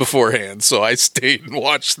beforehand. So I stayed and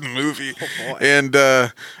watched the movie. Oh, boy. And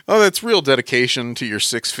that's real dedication to your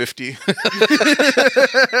 650.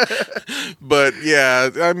 But yeah,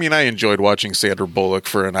 I mean, I enjoyed watching Sandra Bullock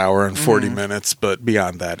for an hour and 40 minutes, but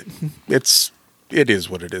beyond that, it is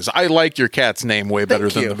what it is. I like your cat's name way better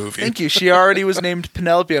than the movie. Thank you. She already was named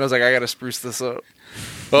Penelope, and I was like, I gotta spruce this up.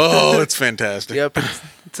 Oh, it's fantastic. Yep,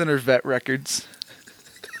 it's in her vet records.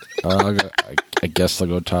 I guess I'll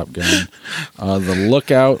go Top Gun. The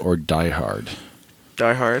Lookout or Die Hard?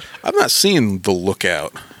 Die Hard. I've not seen The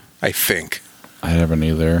Lookout, I think. I haven't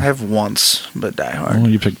either. I have once, but Die Hard. Well,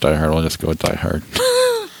 you pick Die Hard. I'll just go with Die Hard.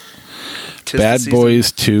 Tis Bad the season.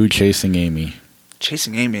 Boys 2, Chasing Amy.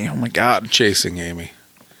 Chasing Amy. Oh my God. Chasing Amy.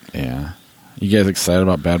 Yeah. You guys excited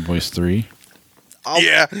about Bad Boys 3?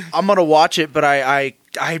 Yeah. I'm gonna watch it, but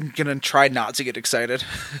I'm gonna try not to get excited.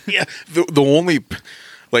 Yeah. The only,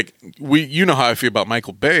 like, you know how I feel about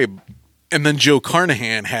Michael Bay, and then Joe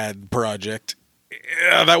Carnahan had Project.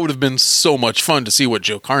 Yeah, that would have been so much fun to see what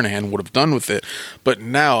Joe Carnahan would have done with it. But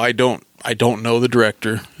now I don't know the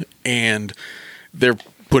director, and they're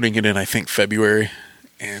putting it in, I think, February.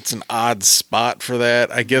 And it's an odd spot for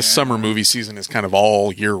that. I guess summer movie season is kind of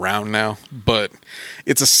all year round now. But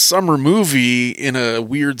it's a summer movie in a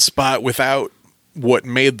weird spot without what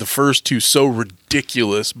made the first two so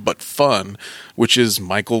ridiculous but fun, which is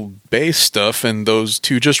Michael Bay stuff and those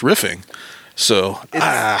two just riffing. So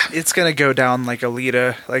it's gonna go down like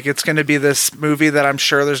Alita. Like, it's gonna be this movie that I'm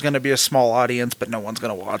sure there's gonna be a small audience, but no one's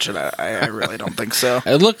gonna watch it. I really don't think so.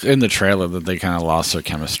 It looked in the trailer that they kind of lost their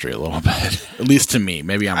chemistry a little bit. At least to me.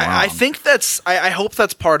 Maybe I'm wrong. I think that's. I hope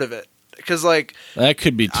that's part of it. Because, like, that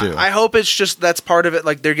could be too. I hope it's just that's part of it.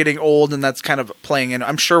 Like, they're getting old, and that's kind of playing in.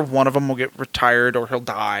 I'm sure one of them will get retired or he'll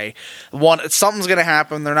die. Something's going to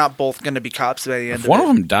happen. They're not both going to be cops by the end. If one of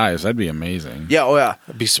them dies, that'd be amazing. Yeah. Oh yeah.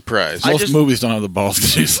 I'd be surprised. Most movies don't have the balls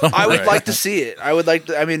to do something. I would like to see it. I would like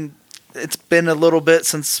to. I mean, it's been a little bit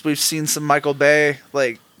since we've seen some Michael Bay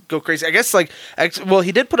go crazy. I guess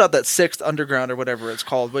he did put out that Sixth Underground or whatever it's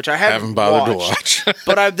called, which I haven't bothered watched. to watch.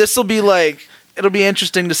 But this will be like. It'll be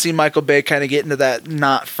interesting to see Michael Bay kind of get into that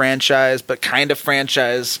not franchise, but kind of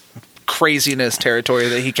franchise craziness territory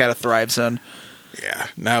that he kind of thrives in. Yeah,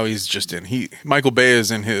 now he's just Michael Bay is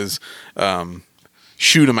in his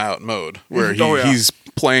shoot 'em out mode, where he's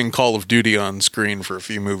playing Call of Duty on screen for a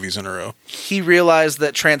few movies in a row. He realized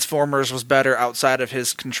that Transformers was better outside of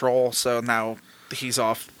his control, so now he's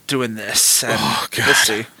off doing this. And we'll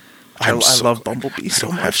see. I love Bumblebee so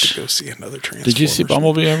much. I have to go see another Transformers. Did you see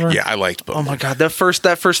Bumblebee ever? Yeah, I liked Bumblebee. Oh my God, that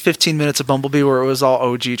first 15 minutes of Bumblebee where it was all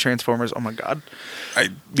OG Transformers. Oh my God. I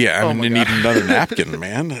need another napkin,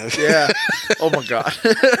 man. Yeah. Oh my God.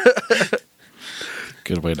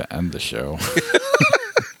 Good way to end the show.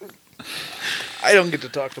 I don't get to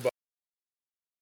talk about